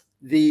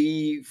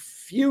the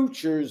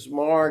futures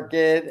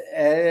market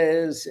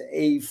as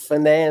a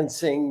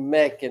financing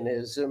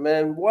mechanism.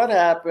 And what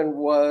happened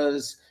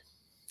was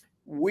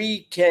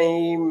we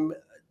came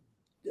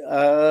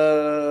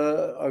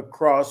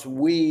across,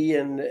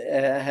 and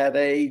had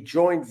a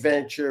joint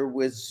venture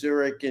with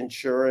Zurich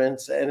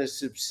Insurance and a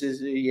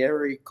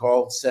subsidiary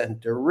called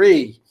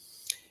Sandor.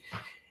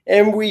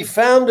 And we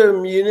found a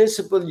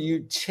municipal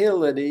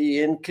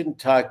utility in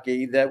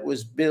Kentucky that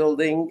was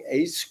building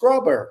a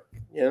scrubber,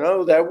 you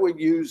know, that would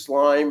use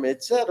lime,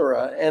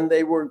 etc. And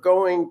they were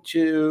going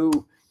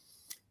to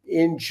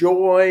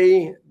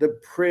enjoy the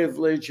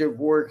privilege of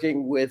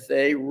working with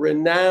a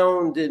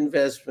renowned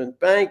investment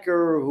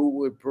banker who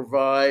would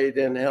provide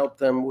and help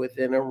them with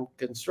interim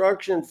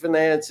construction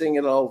financing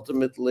and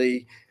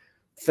ultimately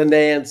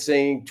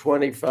financing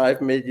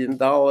 $25 million,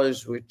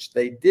 which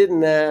they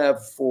didn't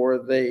have for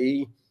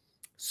the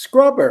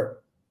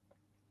scrubber.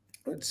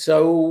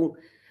 So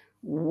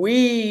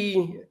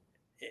we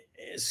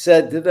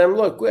said to them,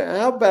 look,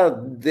 how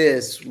about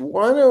this?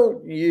 Why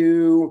don't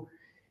you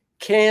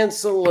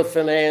cancel the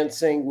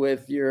financing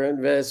with your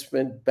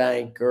investment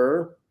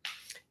banker,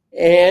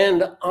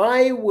 and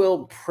I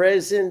will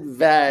present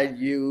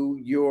value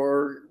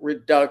your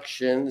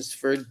reductions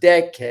for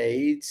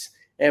decades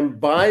and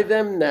buy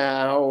them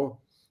now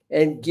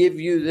and give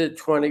you the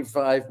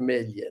 25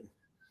 million.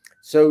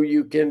 So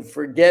you can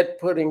forget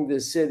putting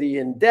the city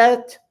in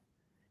debt,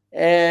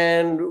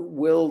 and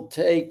we'll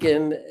take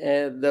in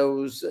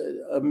those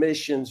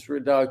emissions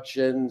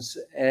reductions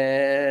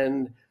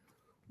and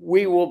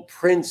we will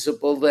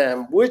principal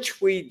them,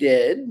 which we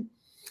did.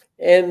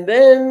 And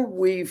then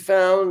we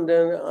found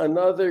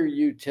another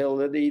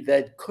utility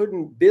that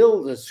couldn't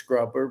build a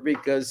scrubber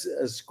because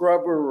a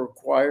scrubber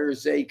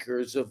requires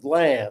acres of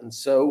land.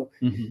 So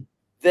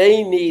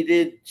they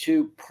needed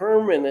to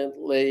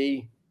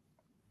permanently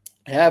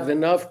have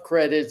enough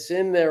credits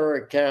in their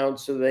account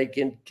so they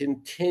can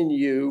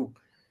continue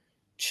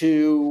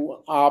to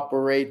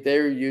operate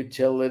their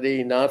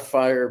utility, not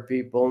fire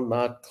people,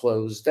 not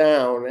close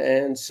down.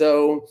 And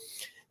so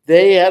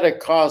they had a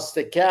cost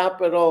of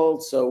capital,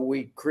 so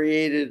we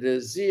created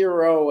a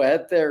zero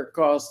at their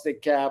cost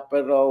of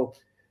capital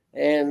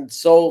and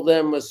sold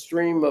them a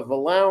stream of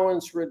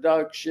allowance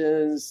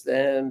reductions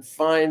and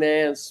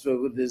financed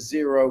with a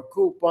zero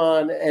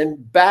coupon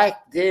and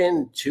backed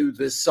into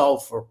the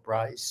sulfur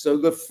price. So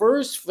the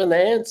first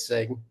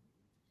financing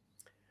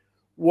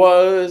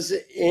was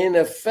in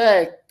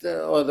effect,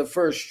 or the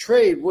first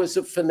trade was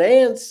a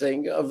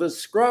financing of a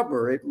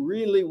scrubber. It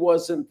really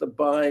wasn't the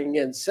buying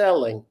and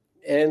selling.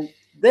 And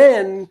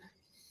then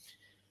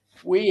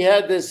we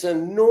had this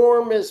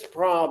enormous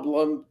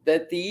problem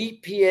that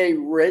the EPA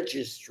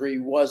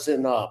registry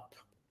wasn't up.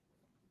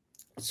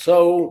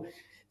 So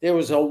there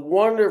was a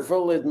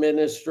wonderful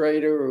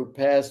administrator who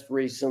passed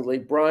recently,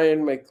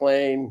 Brian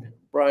McLean.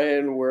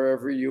 Brian,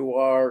 wherever you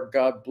are,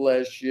 God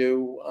bless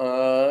you.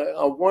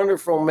 A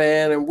wonderful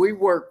man, and we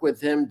worked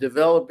with him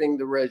developing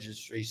the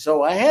registry.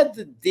 So I had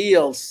the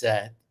deal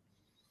set,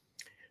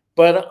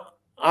 but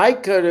I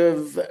could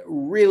have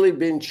really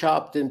been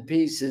chopped in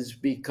pieces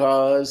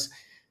because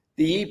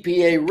the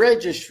EPA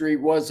registry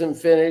wasn't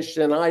finished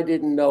and I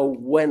didn't know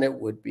when it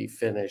would be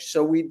finished.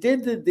 So we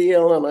did the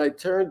deal and I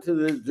turned to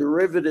the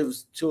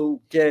derivatives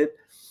toolkit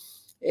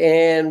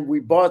and we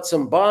bought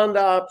some bond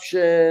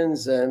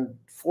options, and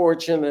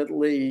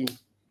fortunately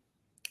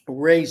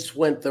race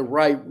went the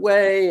right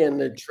way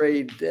and the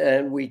trade,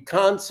 and we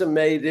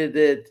consummated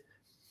it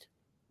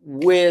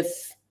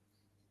with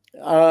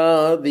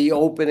the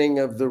opening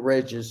of the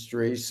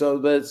registry. So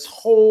this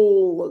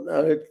whole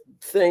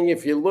thing,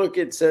 if you look,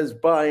 it says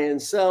buy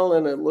and sell,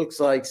 and it looks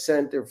like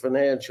Center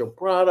Financial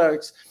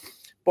Products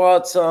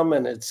bought some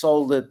and it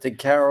sold it to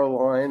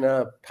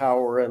Carolina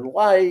Power and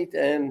Light,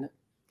 and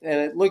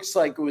it looks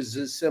like it was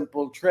a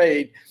simple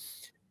trade,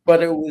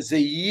 but it was a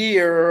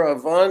year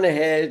of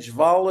unhedged,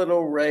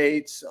 volatile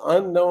rates,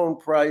 unknown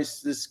price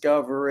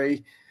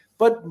discovery,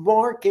 but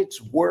markets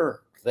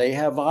work. They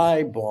have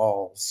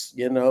eyeballs,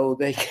 you know,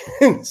 they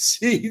can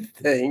see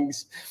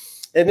things.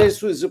 And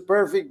this was a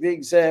perfect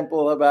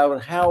example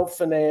about how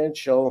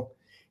financial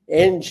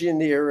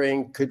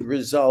engineering could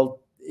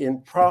result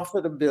in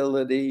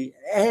profitability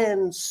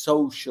and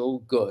social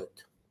good.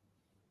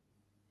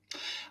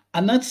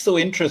 And that's so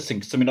interesting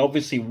because, I mean,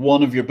 obviously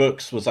one of your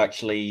books was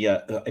actually,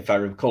 if I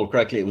recall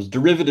correctly, it was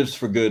Derivatives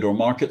for Good or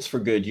Markets for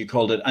Good, you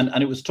called it.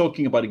 And it was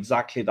talking about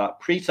exactly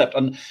that precept.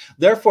 And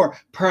therefore,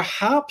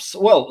 perhaps,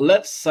 well,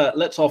 let's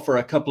offer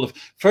a couple of,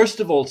 first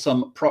of all,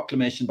 some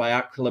proclamation by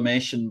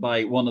acclamation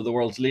by one of the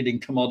world's leading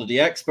commodity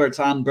experts.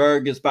 Anne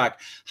Berg is back.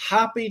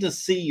 Happy to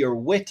see your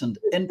wit and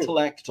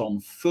intellect on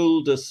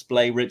full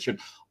display, Richard.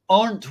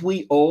 Aren't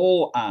we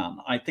all, Anne?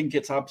 I think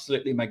it's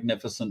absolutely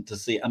magnificent to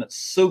see. And it's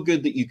so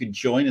good that you could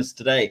join us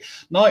today.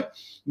 Now,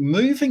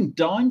 moving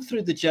down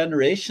through the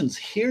generations,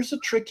 here's a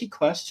tricky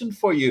question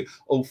for you,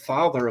 oh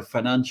father of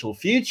financial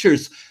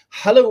futures.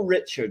 Hello,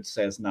 Richard,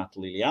 says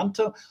Natalie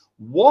Lianto.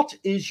 What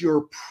is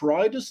your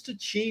proudest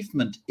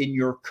achievement in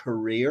your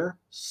career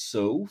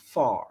so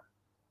far?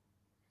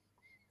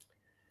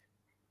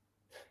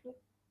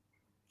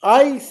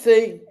 I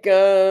think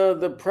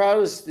the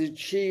proudest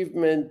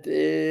achievement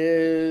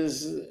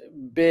has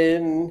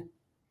been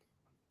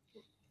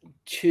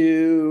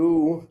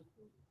to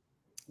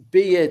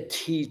be a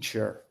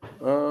teacher.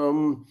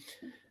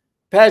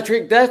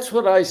 Patrick, that's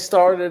what I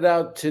started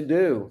out to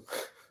do.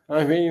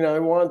 I mean, I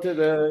wanted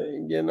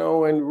to, you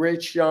know,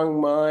 enrich young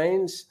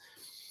minds.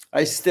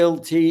 I still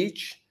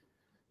teach.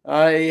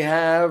 I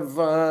have,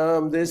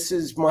 this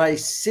is my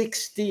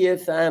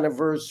 60th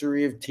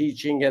anniversary of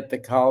teaching at the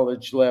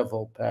college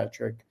level,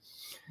 Patrick.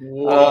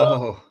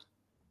 Whoa.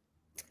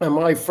 And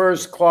my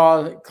first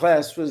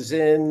class was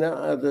in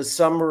the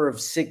summer of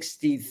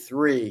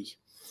 '63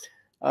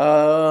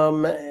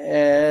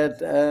 at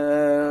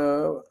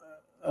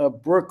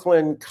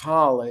Brooklyn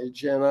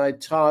College. And I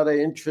taught an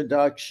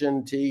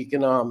introduction to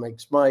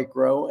economics,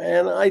 micro.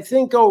 And I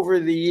think over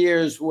the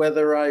years,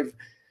 whether I've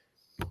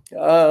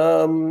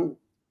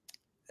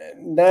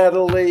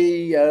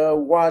Natalie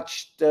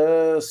watched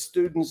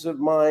students of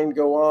mine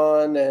go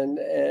on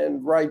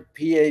and write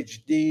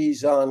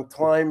PhDs on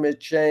climate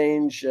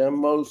change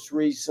most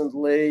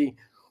recently,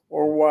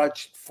 or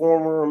watched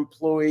former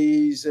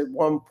employees. At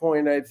one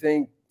point, I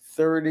think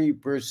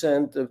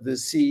 30% of the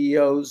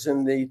CEOs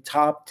in the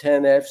top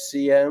 10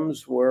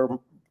 FCMs were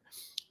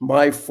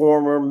my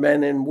former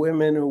men and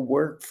women who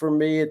worked for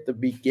me at the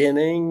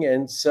beginning.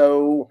 And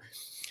so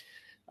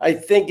I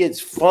think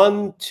it's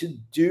fun to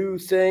do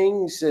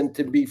things and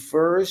to be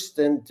first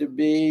and to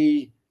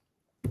be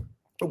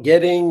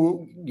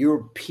getting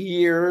your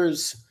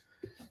peers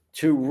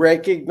to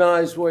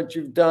recognize what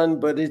you've done,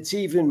 but it's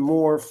even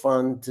more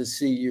fun to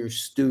see your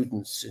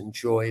students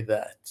enjoy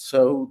that.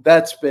 So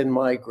that's been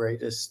my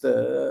greatest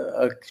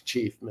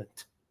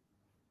achievement.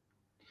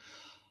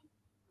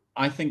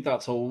 I think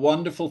that's a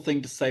wonderful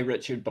thing to say,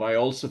 Richard, but I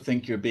also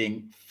think you're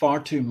being far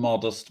too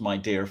modest, my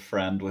dear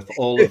friend, with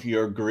all of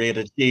your great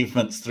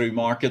achievements through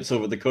markets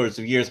over the course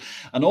of years.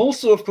 And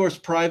also, of course,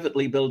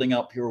 privately building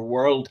up your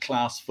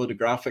world-class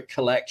photographic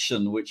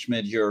collection, which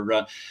made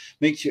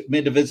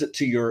made a visit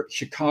to your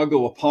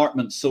Chicago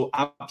apartment so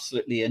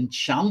absolutely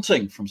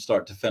enchanting from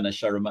start to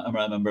finish. I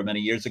remember many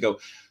years ago.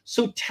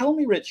 So tell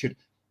me, Richard,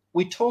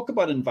 we talk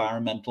about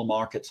environmental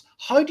markets.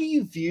 How do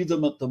you view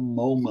them at the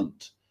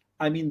moment?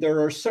 I mean,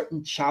 there are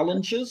certain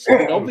challenges,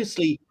 but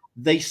obviously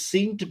they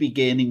seem to be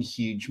gaining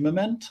huge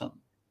momentum.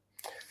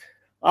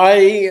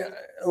 I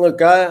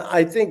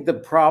think the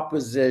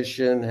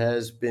proposition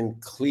has been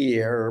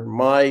clear.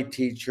 My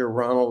teacher,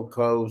 Ronald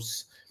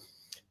Coase,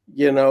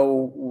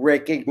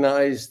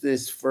 recognized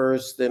this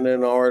first in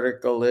an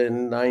article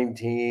in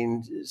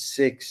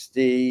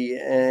 1960,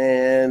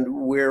 and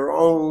we're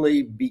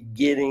only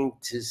beginning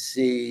to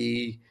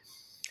see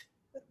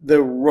the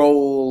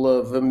role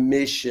of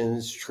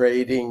emissions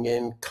trading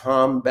in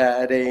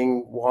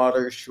combating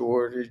water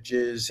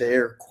shortages,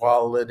 air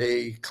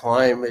quality,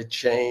 climate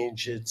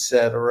change,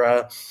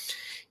 etc.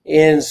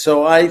 And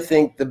so I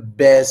think the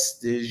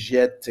best is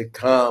yet to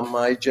come.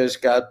 I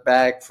just got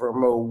back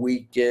from a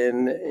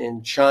weekend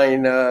in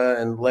China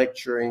and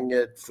lecturing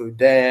at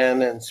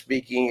Fudan and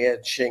speaking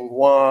at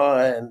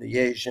Tsinghua and the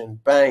Asian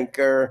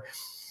Banker.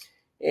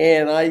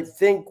 And I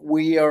think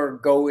we are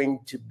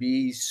going to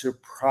be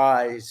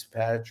surprised,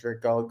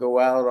 Patrick. I'll go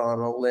out on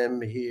a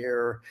limb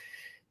here.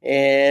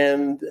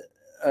 And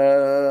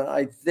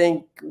I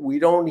think we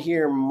don't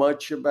hear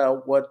much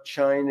about what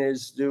China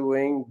is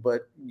doing,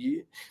 but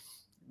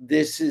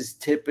this is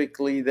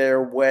typically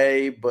their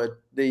way. But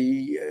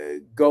they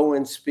go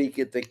and speak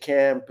at the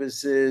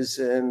campuses,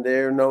 and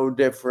they're no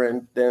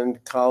different than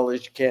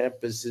college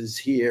campuses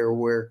here,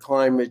 where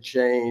climate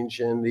change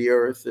and the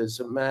earth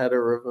is a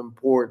matter of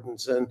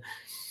importance. And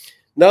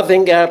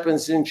nothing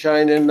happens in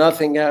China,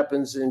 nothing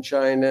happens in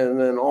China, and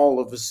then all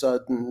of a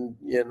sudden,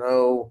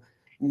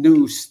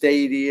 new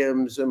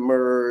stadiums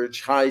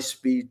emerge,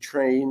 high-speed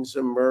trains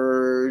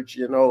emerge,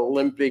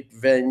 Olympic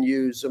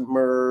venues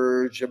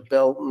emerge, a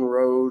Belt and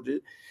Road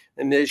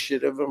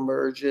initiative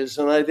emerges.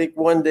 And I think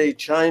one day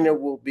China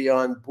will be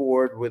on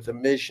board with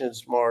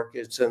emissions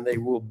markets, and they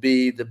will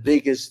be the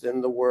biggest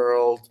in the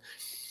world.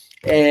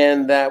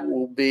 And that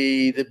will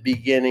be the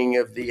beginning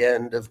of the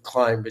end of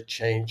climate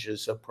change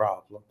as a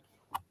problem.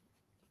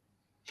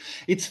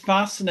 It's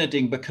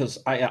fascinating because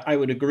I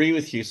would agree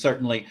with you,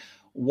 certainly.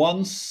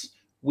 Once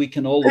we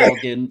can all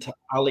log into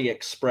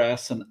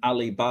AliExpress and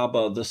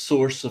Alibaba, the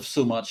source of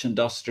so much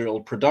industrial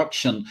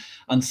production,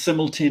 and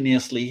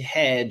simultaneously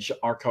hedge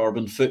our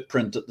carbon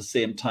footprint at the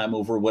same time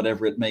over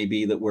whatever it may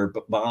be that we're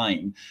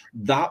buying,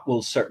 that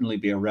will certainly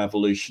be a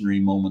revolutionary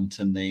moment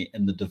in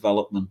the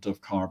development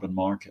of carbon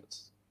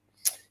markets.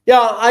 Yeah,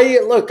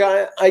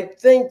 I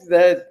think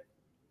that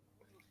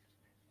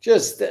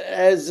just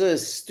as a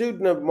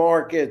student of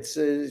markets,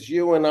 as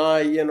you and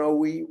I,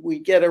 we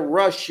get a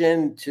rush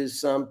into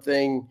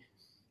something.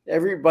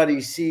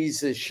 Everybody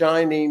sees a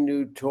shiny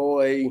new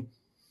toy.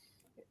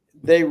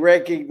 They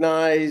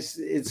recognize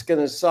it's going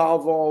to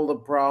solve all the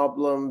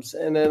problems.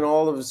 And then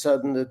all of a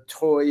sudden the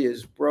toy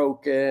is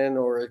broken,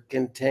 or it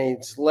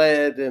contains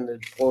lead and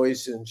it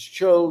poisons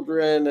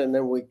children. And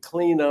then we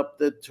clean up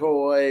the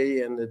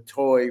toy and the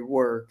toy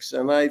works.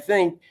 And I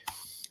think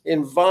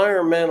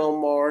environmental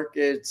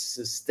markets,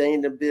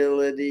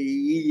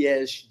 sustainability,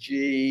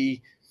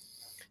 ESG,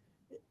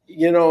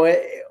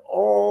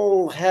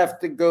 all have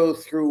to go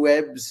through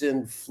ebbs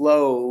and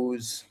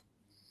flows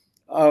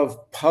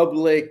of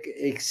public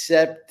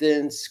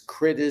acceptance,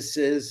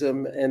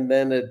 criticism, and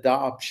then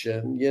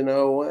adoption,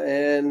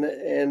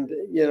 and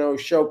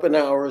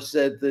Schopenhauer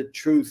said the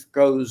truth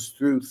goes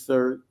through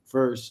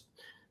first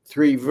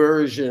three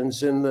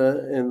versions. In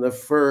the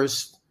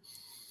first,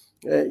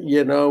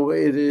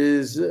 it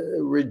is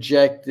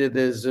rejected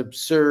as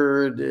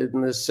absurd. In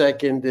the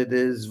second, it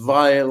is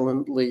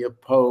violently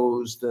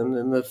opposed. And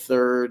in the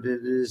third,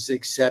 it is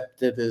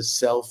accepted as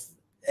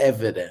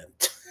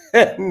self-evident.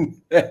 and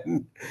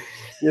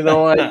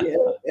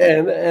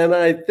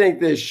I think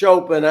the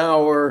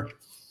Schopenhauer,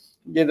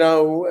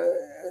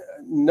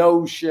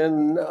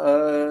 notion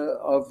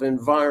of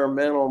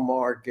environmental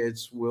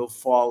markets will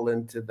fall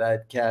into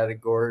that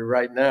category.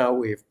 Right now,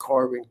 we have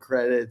carbon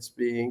credits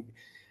being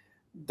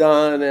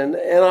done, and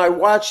I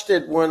watched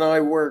it when I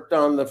worked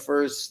on the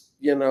first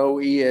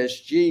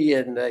ESG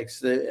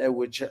index,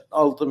 which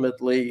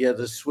ultimately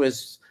the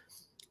Swiss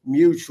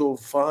mutual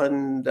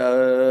fund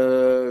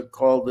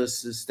called the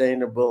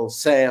Sustainable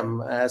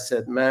SAM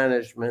Asset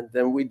Management,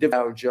 and we did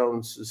Dow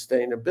Jones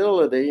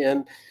Sustainability,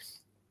 and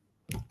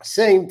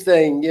same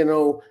thing,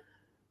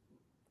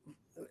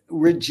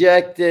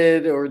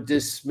 rejected or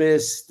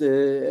dismissed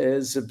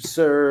as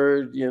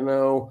absurd,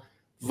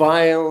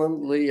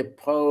 violently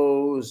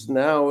opposed,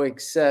 now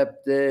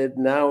accepted,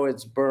 now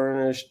it's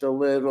burnished a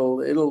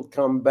little, it'll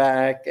come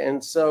back.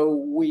 And so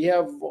we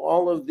have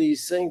all of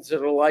these things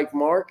that are like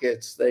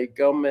markets. They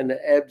come in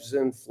ebbs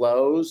and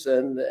flows,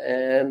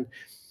 and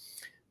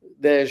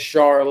there's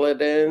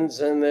charlatans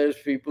and there's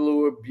people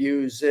who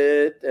abuse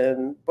it.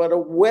 But a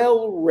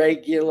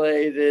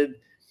well-regulated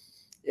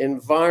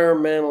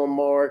environmental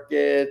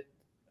market,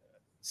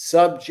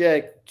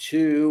 subject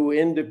to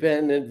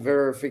independent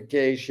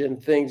verification,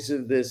 things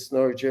of this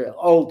nature,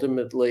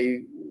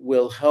 ultimately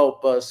will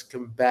help us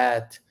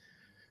combat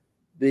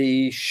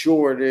the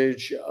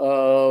shortage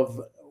of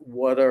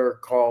what are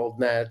called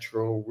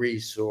natural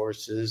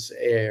resources,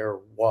 air,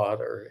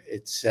 water,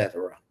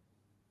 etc.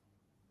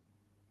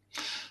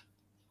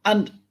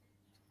 And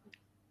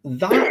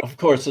that, of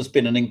course, has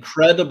been an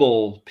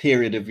incredible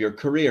period of your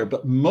career.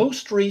 But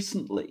most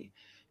recently,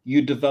 you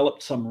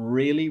developed some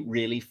really,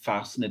 really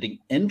fascinating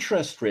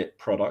interest rate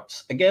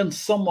products, again,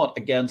 somewhat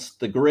against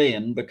the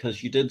grain,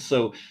 because you did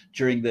so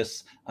during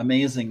this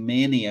amazing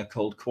mania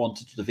called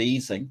quantitative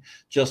easing,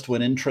 just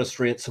when interest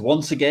rates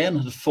once again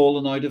had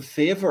fallen out of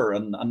favor.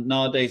 And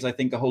nowadays, I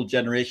think a whole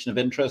generation of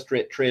interest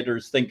rate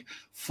traders think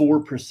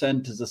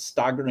 4% is a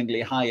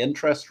staggeringly high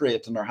interest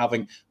rate and are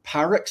having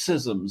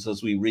paroxysms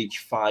as we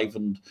reach 5%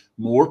 and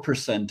more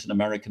in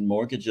American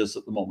mortgages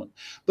at the moment.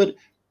 But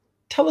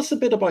tell us a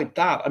bit about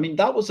that. I mean,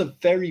 that was a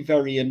very,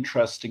 very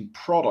interesting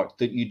product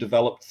that you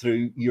developed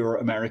through your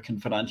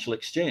American financial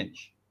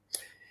exchange.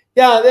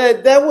 Yeah,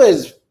 that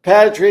was,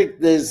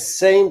 Patrick, the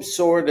same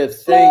sort of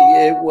thing.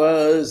 It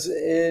was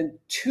in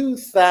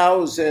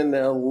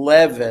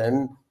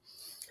 2011.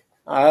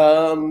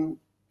 A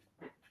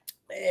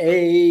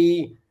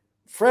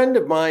friend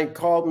of mine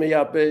called me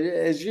up,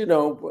 as you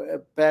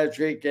know,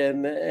 Patrick,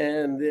 and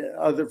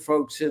other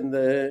folks in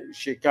the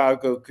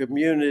Chicago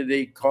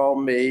community call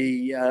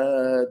me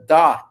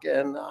Doc,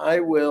 and I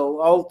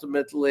will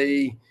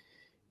ultimately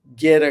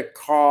get a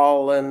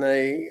call and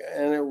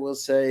it will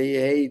say,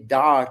 "Hey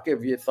Doc,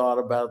 have you thought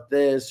about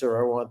this?"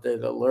 Or, "I want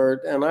that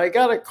alert." And I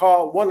got a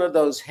call, one of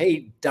those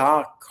 "Hey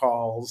Doc"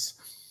 calls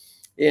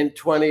in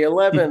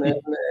 2011.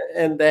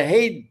 And the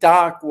 "Hey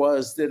Doc"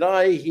 was, did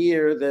I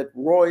hear that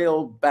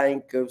Royal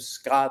Bank of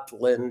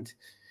Scotland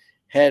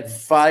had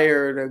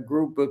fired a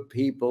group of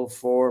people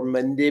for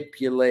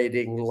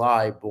manipulating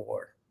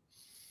LIBOR?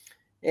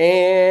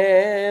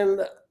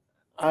 And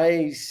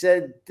I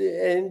said,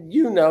 and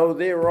you know,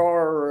 there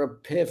are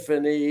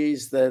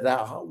epiphanies that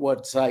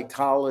what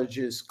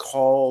psychologists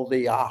call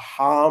the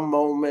aha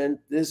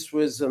moment. This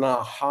was an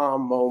aha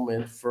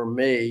moment for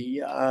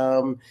me.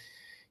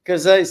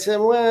 Because I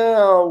said,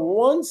 well,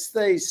 once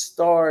they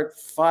start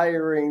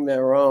firing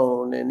their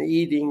own and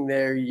eating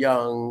their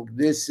young,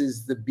 this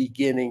is the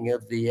beginning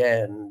of the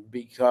end.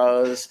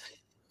 Because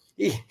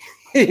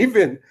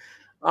even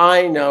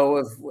I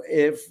know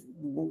if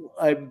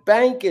a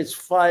bank is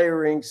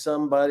firing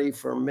somebody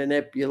for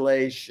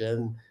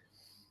manipulation,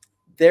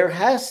 there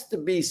has to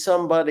be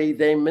somebody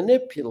they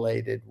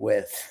manipulated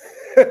with.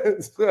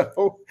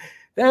 So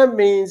that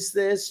means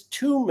there's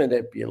two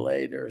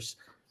manipulators.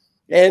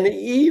 And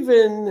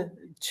even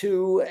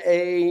to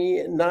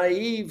a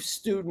naive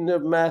student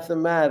of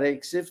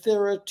mathematics, if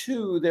there are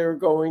two, there are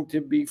going to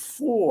be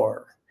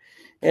four.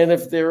 And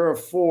if there are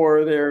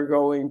four, there are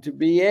going to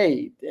be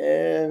eight.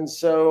 And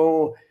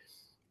so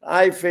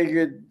I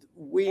figured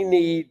we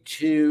need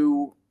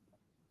to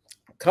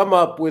come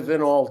up with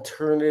an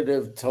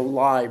alternative to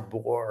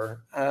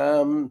LIBOR.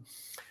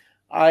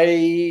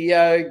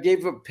 I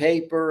gave a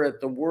paper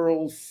at the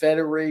World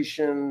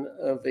Federation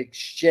of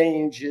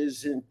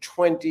Exchanges in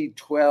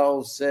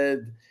 2012,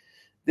 said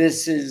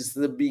this is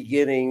the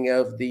beginning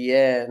of the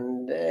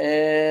end,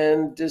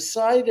 and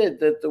decided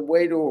that the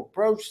way to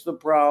approach the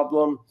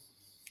problem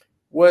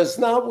was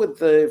not with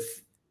the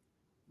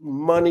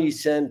money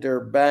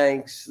center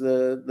banks,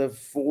 the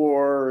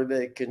four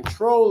that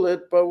control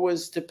it, but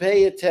was to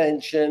pay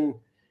attention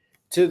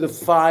to the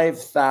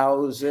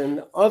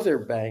 5,000 other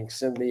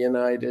banks in the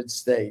United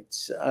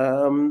States,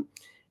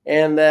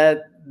 and that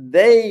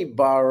they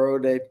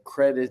borrowed at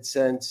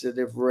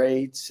credit-sensitive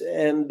rates,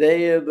 and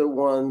they are the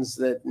ones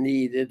that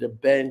needed a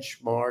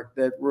benchmark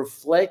that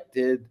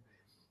reflected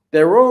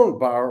their own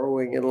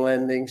borrowing and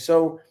lending.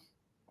 So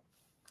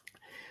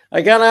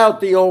I got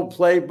out the old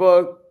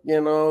playbook,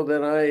 you know,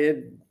 that I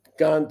had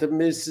gone to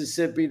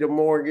Mississippi to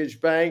mortgage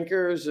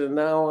bankers, and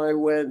now I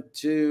went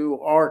to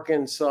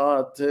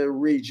Arkansas to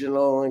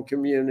regional and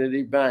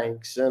community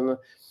banks. And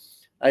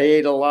I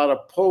ate a lot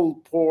of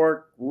pulled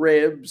pork,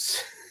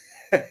 ribs,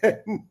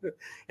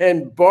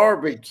 and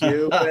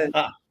barbecue,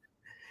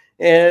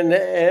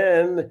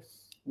 and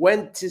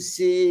went to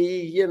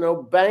see, you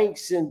know,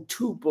 banks in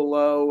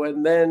Tupelo,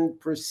 and then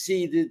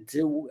proceeded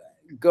to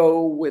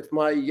go with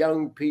my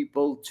young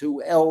people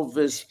to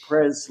Elvis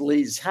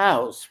Presley's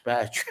house,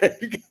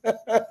 Patrick,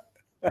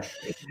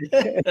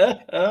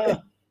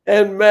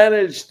 and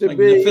managed to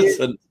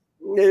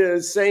be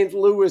St.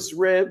 Louis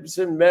ribs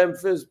and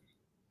Memphis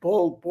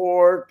pulled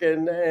pork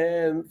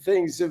and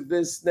things of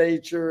this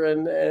nature,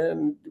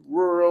 and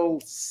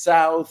rural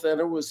South, and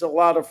it was a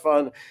lot of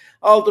fun.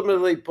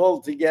 Ultimately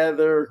pulled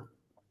together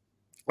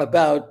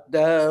about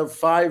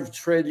 5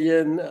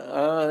 trillion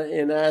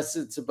in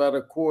assets, about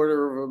a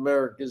quarter of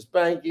America's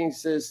banking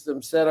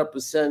system, set up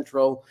a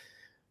central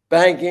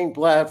banking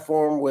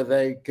platform where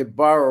they could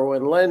borrow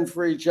and lend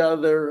for each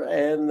other.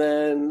 And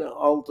then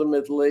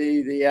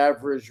ultimately the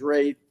average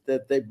rate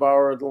that they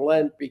borrowed and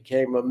lent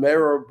became a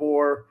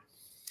Maribor.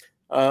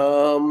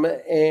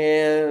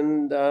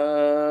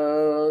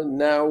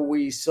 Now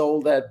we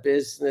sold that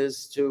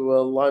business to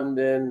a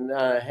London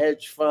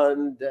hedge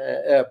fund,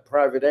 a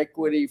private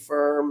equity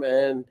firm,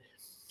 and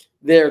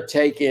they're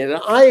taking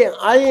it.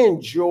 I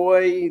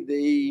enjoy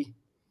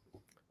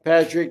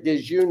Patrick,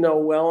 as you know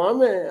well.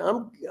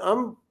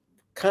 I'm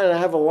kind of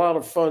have a lot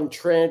of fun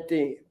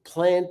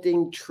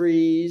planting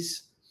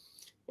trees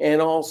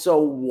and also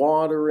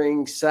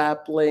watering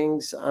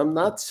saplings. I'm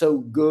not so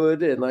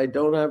good, and I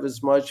don't have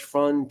as much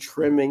fun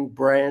trimming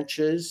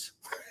branches.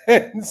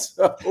 And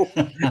so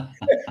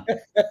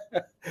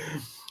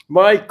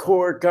my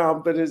core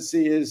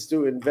competency is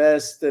to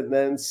invest and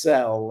then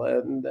sell.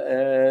 And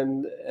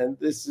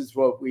this is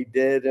what we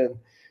did. And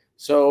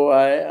so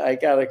I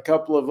got a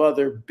couple of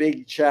other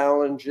big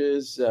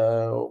challenges,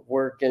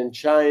 work in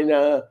China,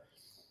 a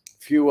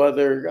few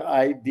other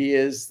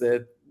ideas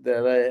that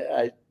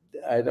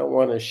I don't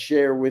want to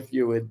share with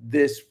you at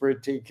this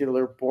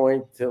particular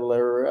point till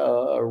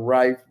they're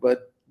ripe,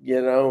 but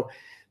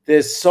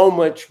there's so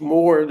much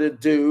more to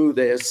do.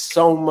 There's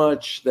so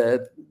much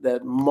that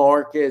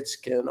markets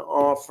can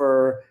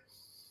offer,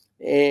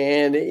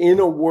 and in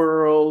a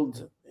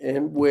world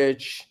in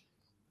which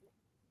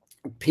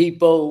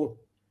people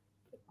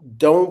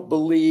don't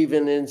believe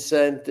in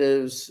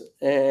incentives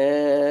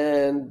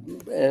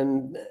and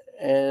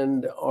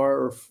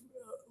are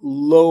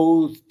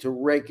loath to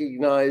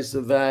recognize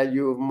the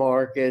value of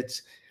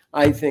markets,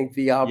 I think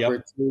the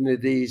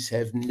opportunities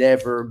have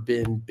never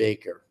been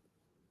bigger.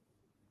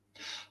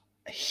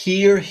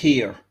 Hear,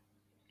 hear,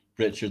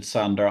 Richard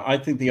Sandor. I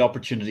think the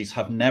opportunities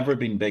have never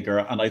been bigger.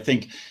 And I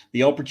think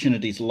the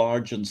opportunities,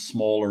 large and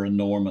small, are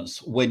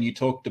enormous. When you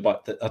talked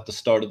about at the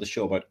start of the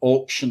show about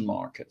auction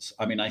markets,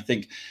 I mean, I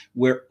think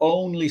we're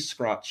only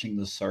scratching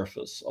the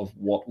surface of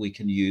what we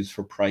can use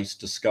for price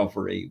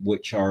discovery,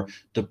 which are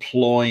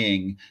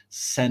deploying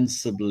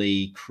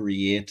sensibly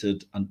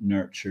created and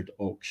nurtured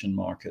auction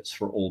markets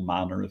for all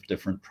manner of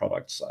different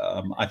products.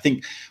 I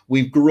think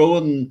we've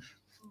grown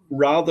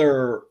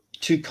rather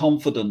too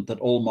confident that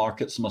all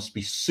markets must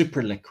be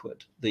super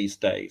liquid these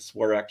days.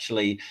 We're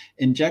actually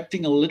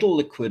injecting a little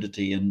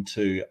liquidity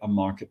into a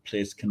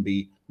marketplace can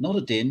be not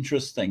a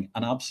dangerous thing,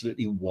 an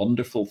absolutely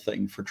wonderful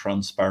thing for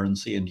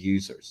transparency and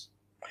users.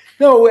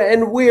 No,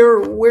 and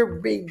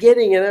we're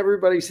beginning, and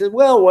everybody said,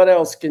 well, what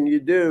else can you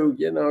do?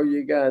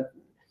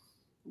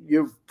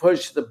 You've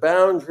pushed the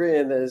boundary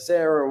and there's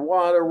air and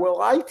water.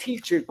 Well, I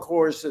teach a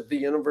course at the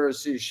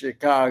University of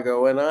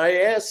Chicago, and I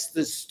asked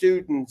the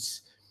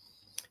students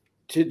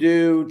to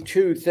do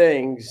 2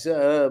 things.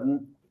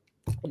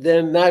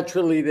 Then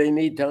naturally they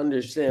need to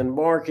understand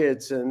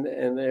markets, and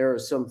there are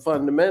some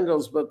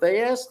fundamentals, but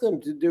they asked them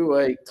to do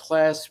a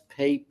class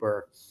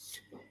paper.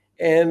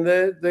 And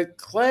the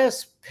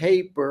class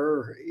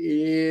paper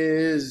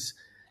is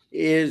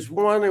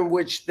one in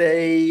which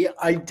they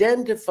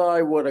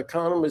identify what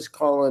economists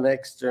call an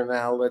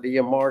externality,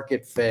 a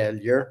market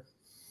failure.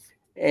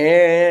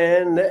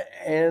 And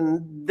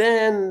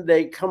then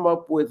they come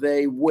up with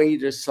a way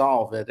to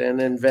solve it and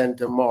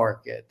invent a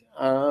market.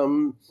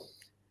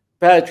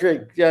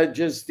 Patrick,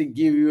 just to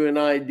give you an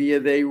idea,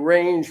 they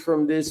range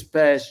from this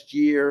past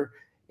year,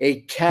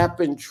 a cap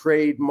and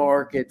trade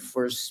market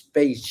for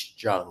space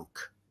junk.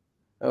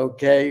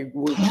 Okay.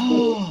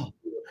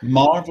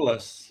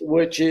 Marvelous.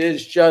 Which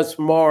is just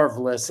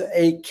marvelous.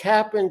 A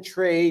cap and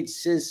trade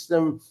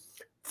system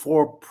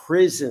for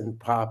prison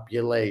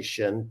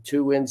population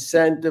to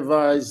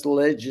incentivize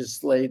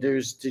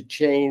legislators to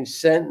change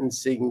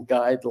sentencing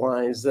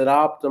guidelines that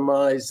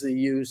optimize the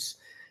use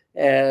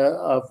and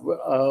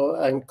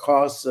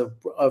costs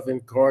of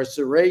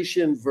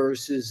incarceration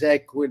versus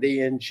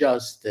equity and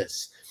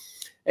justice.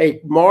 A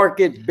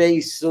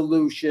market-based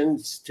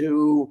solutions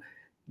to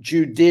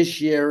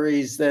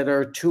judiciaries that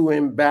are too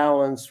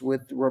imbalanced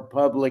with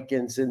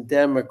Republicans and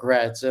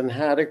Democrats, and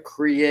how to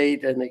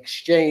create an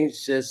exchange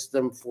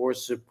system for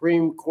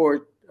Supreme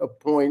Court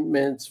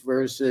appointments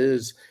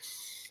versus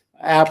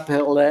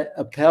appellate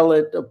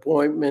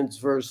appointments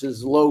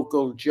versus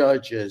local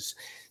judges.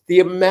 The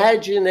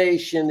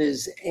imagination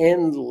is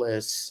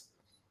endless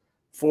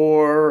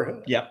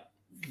for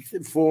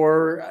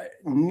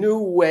new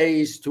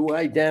ways to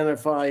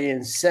identify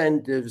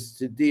incentives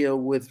to deal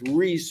with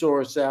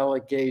resource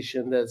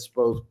allocation that's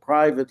both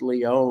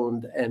privately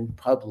owned and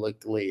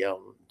publicly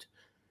owned.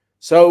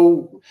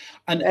 So,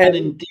 and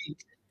indeed,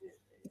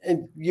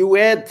 and you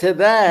add to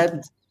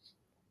that,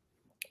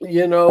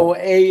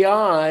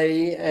 AI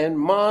and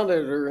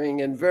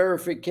monitoring and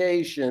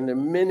verification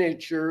and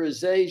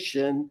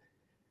miniaturization.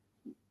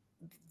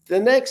 the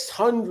next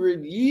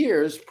 100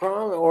 years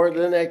or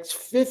the next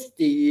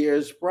 50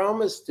 years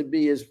promise to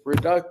be as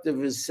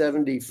productive as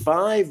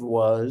 75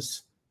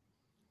 was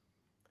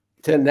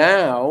to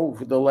now,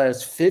 for the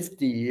last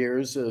 50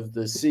 years of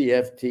the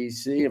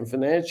CFTC and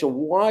financial.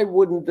 Why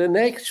wouldn't the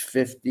next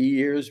 50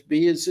 years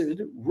be as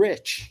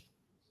rich?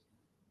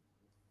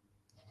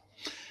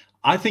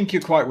 I think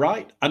you're quite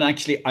right. And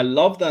actually, I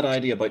love that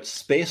idea about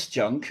space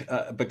junk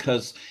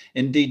because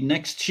indeed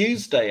next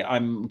Tuesday,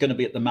 I'm going to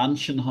be at the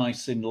Mansion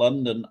House in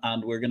London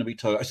and we're going to be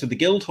talking, so the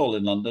Guildhall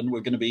in London,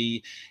 we're going to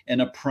be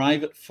in a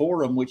private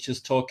forum, which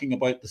is talking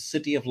about the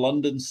City of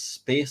London's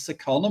space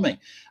economy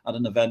at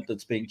an event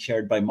that's being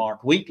chaired by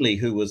Mark Wheatley,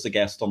 who was a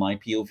guest on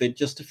IPO-VID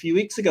just a few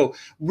weeks ago.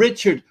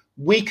 Richard,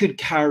 we could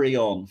carry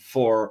on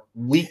for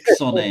weeks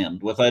on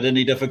end without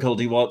any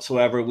difficulty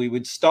whatsoever. We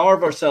would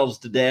starve ourselves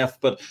to death,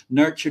 but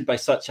nurtured by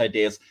such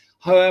ideas.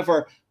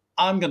 However,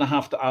 I'm going to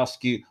have to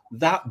ask you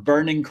that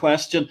burning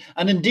question.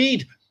 And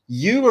indeed,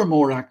 you are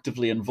more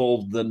actively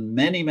involved than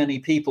many, many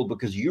people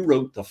because you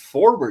wrote the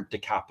foreword to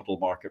Capital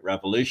Market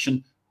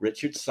Revolution.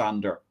 Richard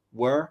Sandor,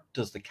 where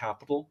does the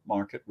capital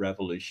market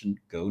revolution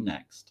go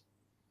next?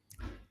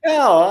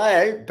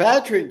 Well,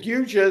 Patrick,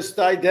 you just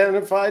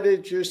identified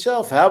it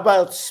yourself. How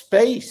about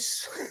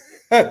space?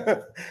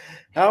 How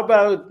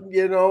about,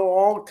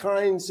 all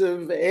kinds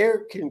of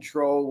air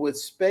control with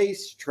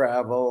space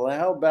travel?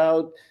 How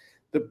about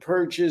the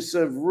purchase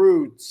of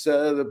routes,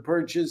 the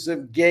purchase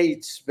of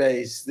gate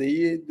space,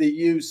 the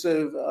use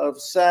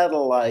of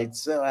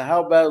satellites?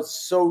 How about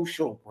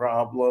social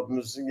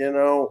problems,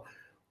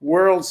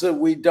 worlds that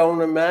we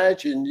don't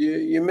imagine?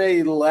 You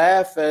may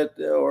laugh at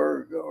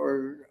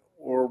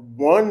or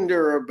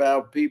wonder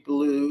about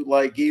people who,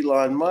 like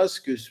Elon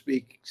Musk, who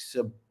speaks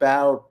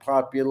about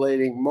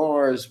populating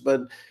Mars,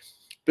 but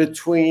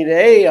between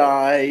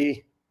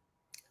AI,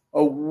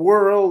 a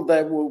world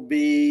that will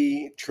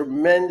be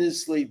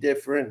tremendously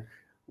different,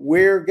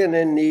 we're going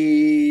to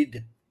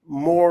need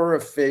more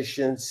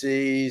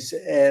efficiencies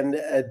and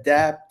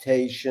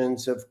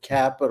adaptations of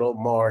capital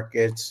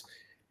markets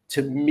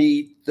to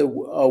meet a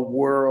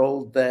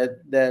world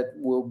that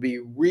will be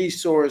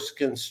resource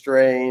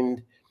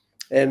constrained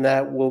and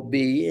that will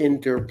be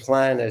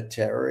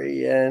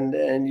interplanetary. And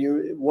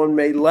one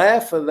may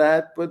laugh at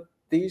that, but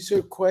these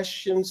are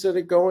questions that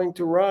are going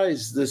to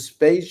rise. The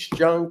space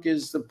junk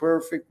is the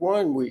perfect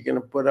one. We're going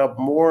to put up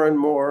more and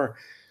more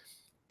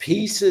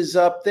pieces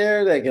up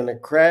there. They're going to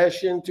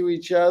crash into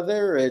each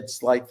other.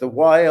 It's like the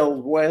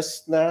Wild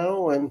West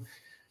now. And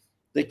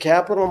the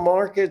capital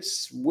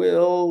markets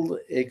will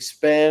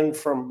expand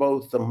from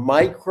both the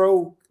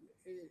micro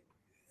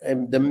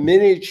and the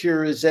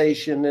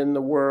miniaturization in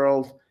the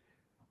world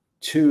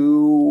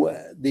to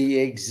the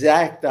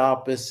exact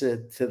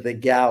opposite, to the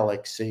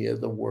galaxy of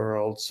the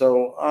world.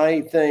 So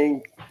I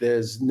think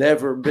there's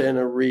never been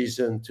a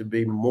reason to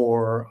be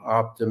more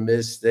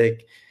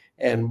optimistic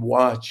and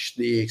watch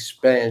the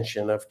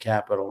expansion of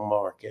capital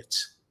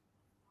markets.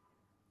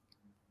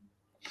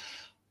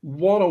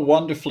 What a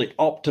wonderfully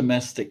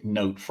optimistic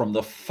note from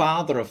the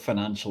father of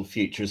financial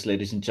futures,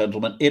 ladies and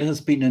gentlemen. It has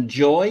been a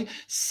joy.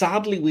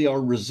 Sadly, we are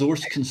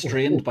resource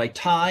constrained by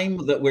time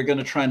that we're going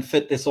to try and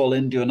fit this all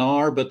into an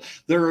hour, but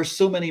there are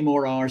so many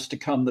more hours to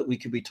come that we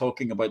could be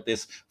talking about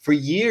this for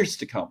years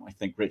to come, I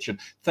think, Richard.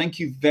 Thank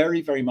you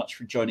very, very much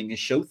for joining this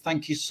show.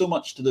 Thank you so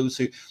much to those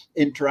who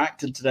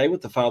interacted today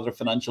with the father of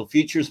financial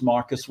futures,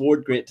 Marcus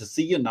Ward. Great to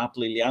see you.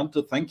 Natalie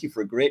Lianto, thank you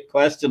for a great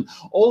question.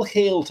 All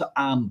hail to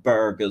Anne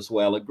Berg as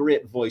well, a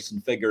great voice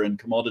and figure in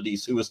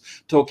commodities, who was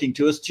talking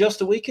to us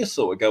just a week or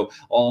so ago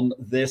on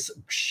this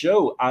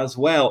show as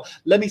well.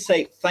 Let me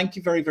say thank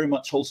you very, very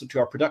much also to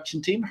our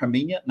production team,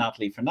 Herminia,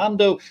 Natalie,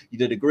 Fernando. You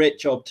did a great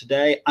job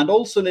today. And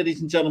also,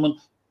 ladies and gentlemen,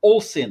 All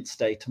Saints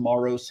Day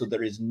tomorrow, so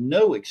there is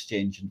no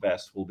Exchange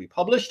Invest will be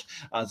published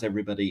as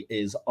everybody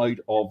is out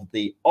of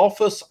the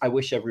office. I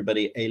wish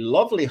everybody a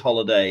lovely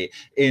holiday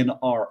in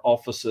our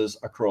offices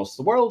across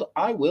the world.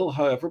 I will,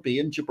 however, be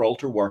in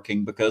Gibraltar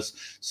working because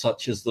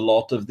such is the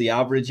lot of the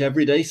average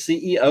everyday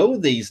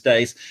CEO these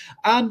days.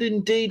 And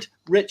indeed,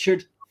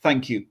 Richard,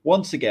 thank you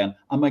once again.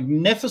 A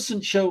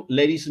magnificent show,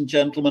 ladies and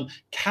gentlemen.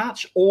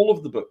 Catch all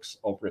of the books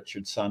of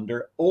Richard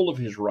Sandor, all of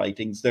his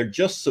writings. They're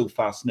just so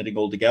fascinating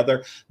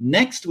altogether.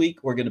 Next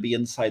week, we're going to be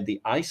inside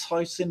the Ice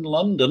House in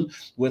London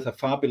with a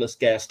fabulous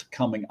guest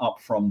coming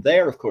up from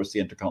there. Of course, the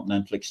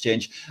Intercontinental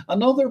Exchange,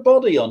 another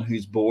body on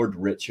whose board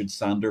Richard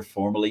Sandor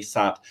formerly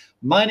sat.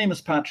 My name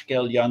is Patrick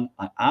L. Young.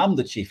 I am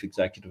the Chief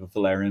Executive of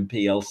Valerian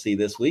PLC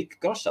this week.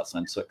 Gosh, that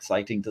sounds so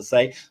exciting to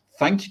say.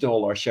 Thank you to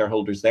all our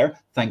shareholders there.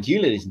 Thank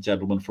you, ladies and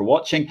gentlemen, for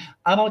watching.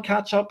 And I'll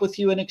catch up with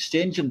you in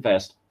Exchange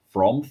Invest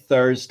from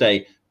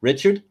Thursday.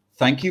 Richard,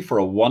 thank you for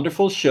a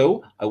wonderful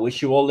show. I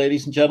wish you all,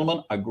 ladies and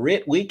gentlemen, a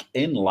great week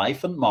in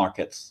life and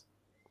markets.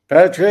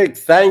 Patrick,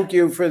 thank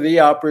you for the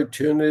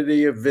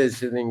opportunity of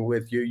visiting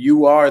with you.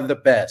 You are the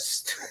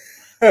best.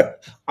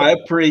 I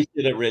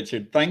appreciate it,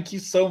 Richard. Thank you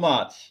so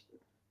much.